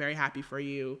Sharpe. I'm very happy for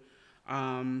you.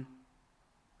 God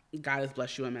has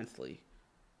blessed you immensely.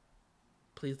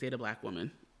 Please date a black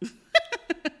woman.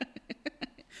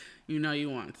 You know you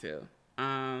want to.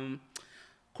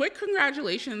 Quick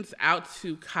congratulations out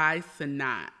to Kai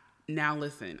Cenat. Now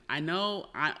listen, I know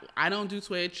I don't do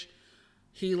Twitch.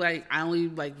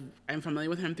 I'm familiar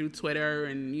with him through Twitter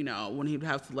and, you know, when he'd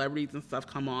have celebrities and stuff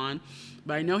come on.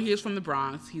 But I know he is from the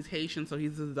Bronx. He's Haitian, so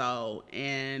he's a Zoe.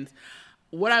 And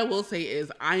what I will say is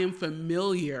I am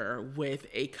familiar with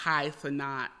a Kai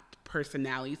Cenat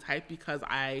personality type because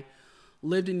I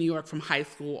lived in New York from high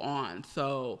school on.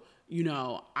 So, you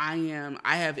know, I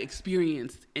have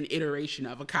experienced an iteration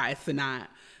of a Kai Cenat.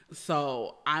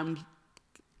 So I'm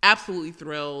absolutely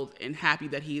thrilled and happy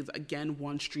that he is again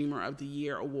won Streamer of the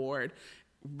Year award,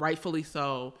 rightfully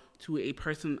so, to a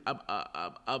person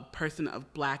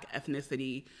of black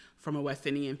ethnicity from a West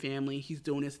Indian family. He's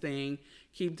doing his thing.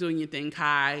 Keep doing your thing,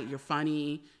 Kai. You're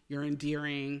funny. You're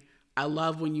endearing. I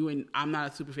love when I'm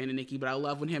not a super fan of Nikki, but I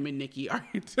love when him and Nikki are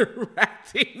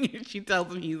interacting and she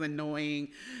tells him he's annoying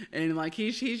and like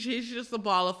he's just a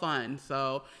ball of fun.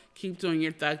 So keep doing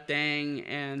your thug thing.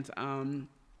 And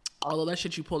although that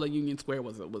shit you pulled at Union Square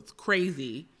was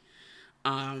crazy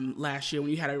last year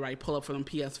when you had everybody pull up for them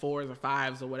PS4s or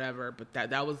 5s or whatever, but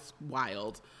that was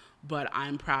wild. But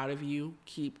I'm proud of you.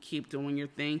 Keep doing your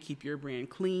thing. Keep your brand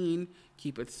clean.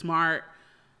 Keep it smart.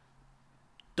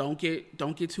 Don't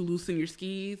get too loose in your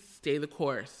skis. Stay the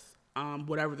course,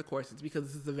 whatever the course is,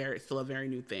 because this is still a very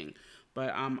new thing.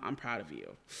 But I'm proud of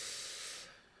you.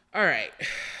 All right,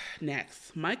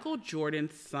 next, Michael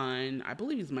Jordan's son. I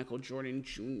believe he's Michael Jordan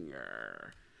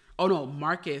Jr. Oh no,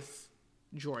 Marcus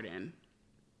Jordan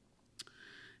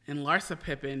and Larsa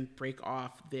Pippen break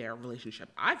off their relationship.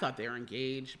 I thought they were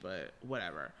engaged, but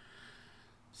whatever.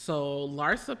 So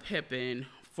Larsa Pippen,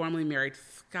 formerly married to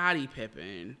Scottie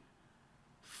Pippen,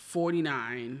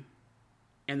 49,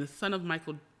 and the son of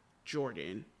Michael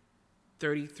Jordan,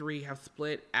 33, have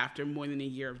split after more than a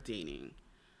year of dating.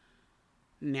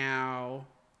 Now,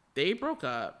 they broke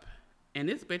up, and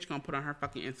this bitch gonna put on her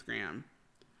fucking Instagram,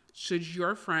 should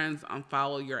your friends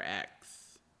unfollow your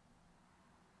ex?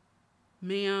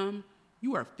 Ma'am,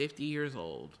 you are 50 years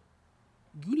old.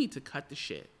 You need to cut the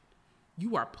shit.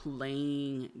 You are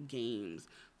playing games.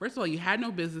 First of all, you had no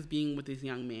business being with this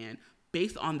young man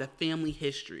based on the family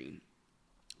history,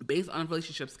 based on the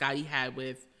relationship Scottie had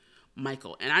with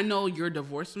Michael. And I know you're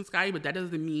divorced from Scottie, but that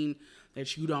doesn't mean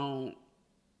that you don't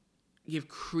give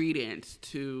credence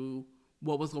to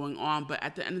what was going on. But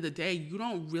at the end of the day, you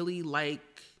don't really like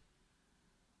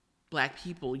black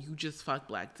people. You just fuck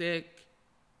black dick,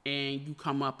 and you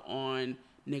come up on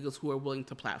niggas who are willing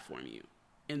to platform you.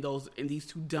 And these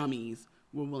two dummies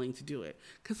were willing to do it.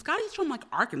 Because Scottie's from like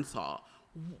Arkansas.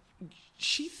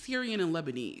 She's Syrian and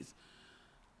Lebanese.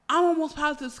 I'm almost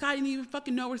positive Scottie didn't even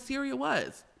fucking know where Syria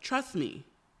was. Trust me.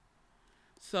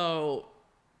 So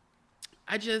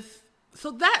that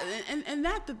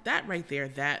right there,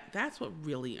 that's what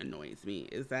really annoys me,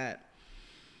 is that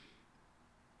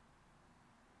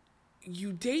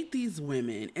you date these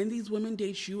women and these women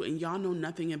date you and y'all know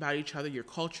nothing about each other. Your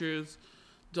cultures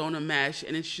don't mesh,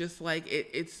 and it's just like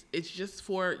it's just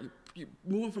for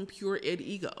moving from pure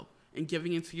ego and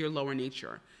giving into your lower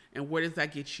nature. And where does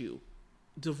that get you?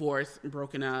 Divorced,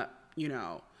 broken up, you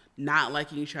know, not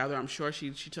liking each other. I'm sure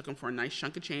she took him for a nice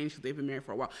chunk of change because they've been married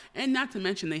for a while. And not to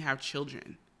mention they have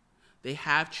children. They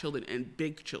have children, and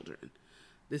big children.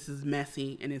 This is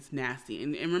messy and it's nasty.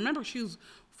 And remember, she was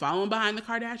following behind the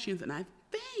Kardashians, and I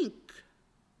think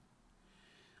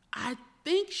I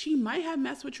think she might have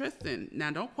messed with Tristan.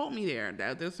 Now, don't quote me there.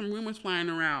 There's some rumors flying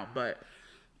around, but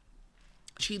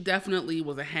she definitely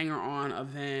was a hanger-on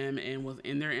of them and was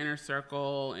in their inner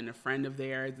circle and a friend of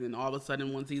theirs. And all of a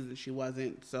sudden, one season, she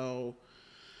wasn't. So,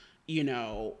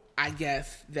 I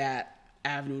guess that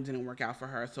avenue didn't work out for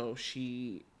her. So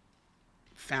she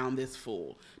found this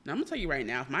fool. Now, I'm going to tell you right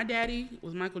now, if my daddy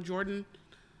was Michael Jordan,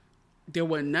 there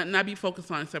would nothing I'd be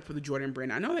focused on except for the Jordan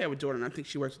brand. I know they have a Jordan. I think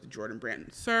she works with the Jordan brand.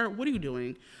 Sir, what are you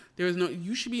doing?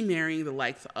 You should be marrying the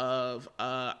likes of,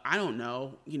 I don't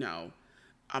know,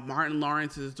 Martin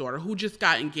Lawrence's daughter, who just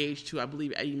got engaged to, I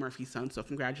believe, Eddie Murphy's son. So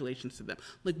congratulations to them.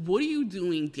 Like, what are you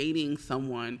doing dating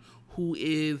someone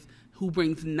who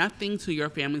brings nothing to your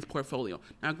family's portfolio?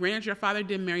 Now, granted, your father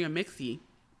did marry a mixie,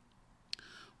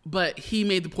 but he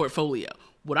made the portfolio.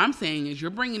 What I'm saying is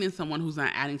you're bringing in someone who's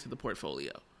not adding to the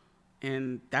portfolio.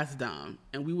 And that's dumb.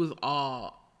 And we was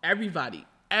everybody,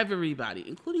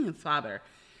 including his father,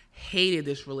 hated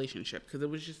this relationship because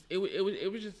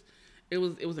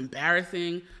it was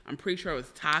embarrassing. I'm pretty sure it was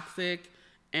toxic,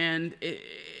 and it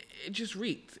just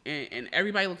reeked. And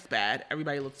everybody looks bad.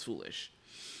 Everybody looks foolish.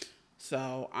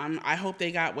 So I hope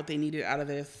they got what they needed out of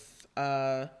this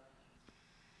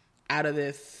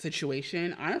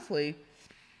situation. Honestly,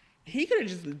 he could have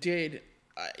just did.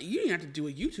 You didn't have to do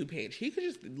a YouTube page. He could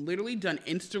just literally done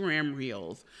Instagram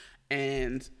Reels.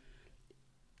 And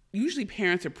usually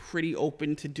parents are pretty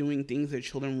open to doing things their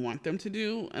children want them to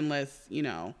do, unless,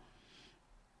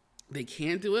 they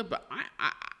can't do it. But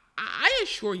I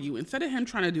assure you, instead of him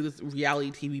trying to do this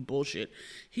reality TV bullshit,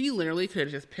 he literally could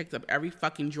have just picked up every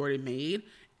fucking Jordan made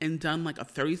and done like a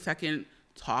 30-second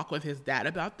talk with his dad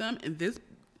about them. And this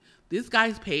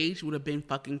guy's page would have been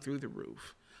fucking through the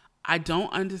roof. I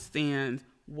don't understand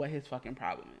what his fucking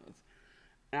problem is.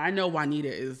 And I know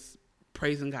Juanita is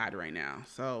praising God right now.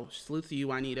 So salute to you,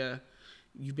 Juanita.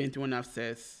 You've been through enough,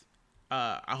 sis.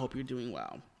 I hope you're doing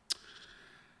well.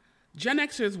 Gen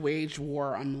Xers waged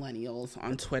war on millennials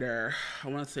on Twitter, I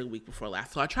want to say a week before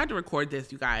last. So I tried to record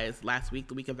this, you guys, last week,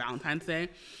 the week of Valentine's Day,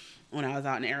 when I was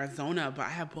out in Arizona. But I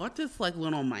had bought this like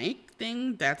little mic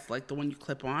thing that's like the one you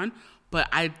clip on. But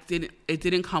it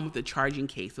didn't come with the charging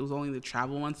case. It was only the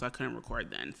travel one, so I couldn't record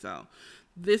then. So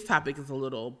this topic is a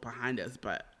little behind us,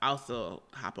 but I'll still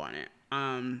hop on it.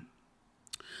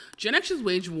 Gen X's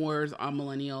wage wars on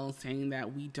millennials, saying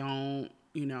that we don't,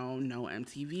 know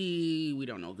MTV, we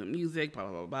don't know good music, blah,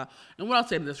 blah, blah, blah. And what I'll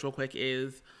say to this real quick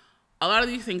is a lot of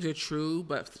these things are true,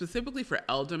 but specifically for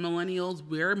elder millennials,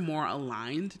 we're more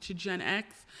aligned to Gen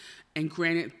X. And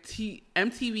granted,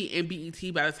 MTV and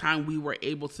BET, by the time we were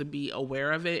able to be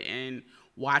aware of it and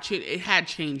watch it, it had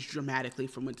changed dramatically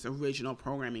from its original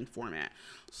programming format.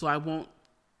 So I won't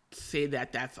say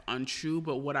that that's untrue,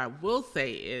 but what I will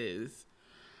say is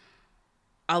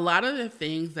a lot of the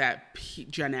things that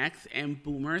Gen X and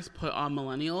boomers put on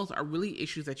millennials are really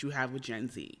issues that you have with Gen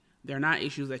Z. They're not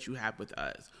issues that you have with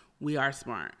us. We are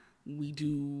smart. We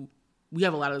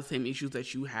have a lot of the same issues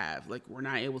that you have. Like, we're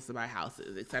not able to buy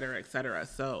houses, et cetera, et cetera.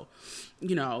 So,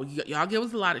 y'all give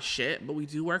us a lot of shit, but we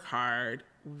do work hard.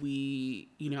 We,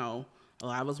 a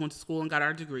lot of us went to school and got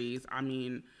our degrees. I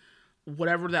mean,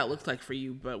 whatever that looks like for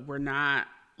you, but we're not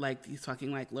like these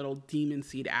fucking like little demon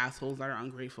seed assholes that are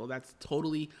ungrateful. That's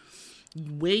totally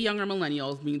way younger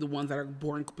millennials, being the ones that are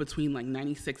born between like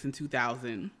 96 and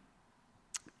 2000.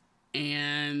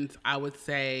 And I would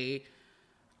say,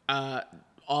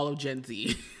 all of Gen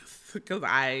Z, because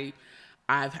I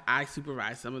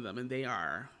supervise some of them, and they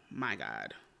are, my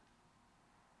God,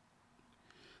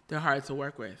 they're hard to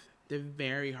work with. They're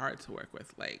very hard to work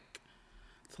with. Like,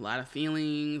 it's a lot of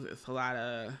feelings. It's a lot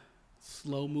of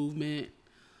slow movement.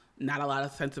 Not a lot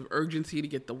of sense of urgency to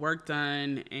get the work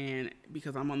done. And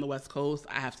because I'm on the West Coast,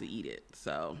 I have to eat it.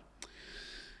 So,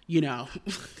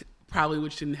 probably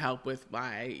which didn't help with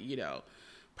my,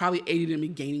 probably aided in me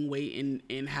gaining weight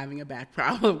and having a back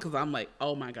problem, because I'm like,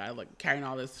 oh my God, like carrying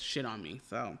all this shit on me.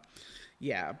 So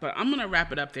yeah, but I'm going to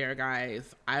wrap it up there,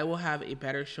 guys. I will have a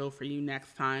better show for you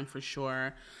next time for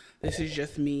sure. This is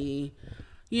just me,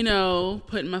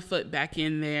 putting my foot back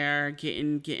in there,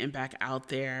 getting back out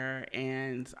there.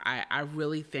 And I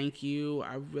really thank you.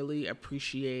 I really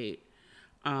appreciate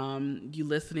you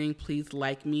listening. Please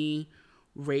like me,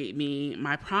 rate me.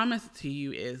 My promise to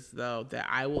you is, though, that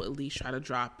I will at least try to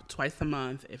drop twice a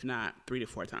month, if not 3 to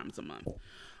 4 times a month.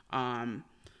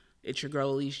 It's your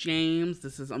girl, Elise James.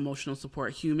 This is Emotional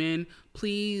Support Human.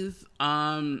 Please,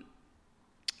 I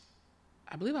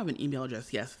believe I have an email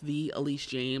address. Yes,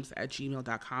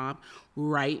 theelisejames@gmail.com.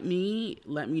 Write me.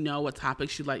 Let me know what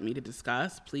topics you'd like me to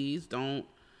discuss. Please don't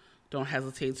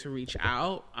hesitate to reach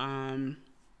out.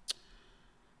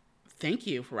 Thank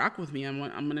you for rocking with me. I'm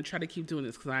going to try to keep doing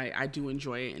this because I do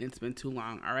enjoy it and it's been too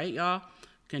long. All right, y'all.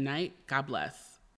 Good night. God bless.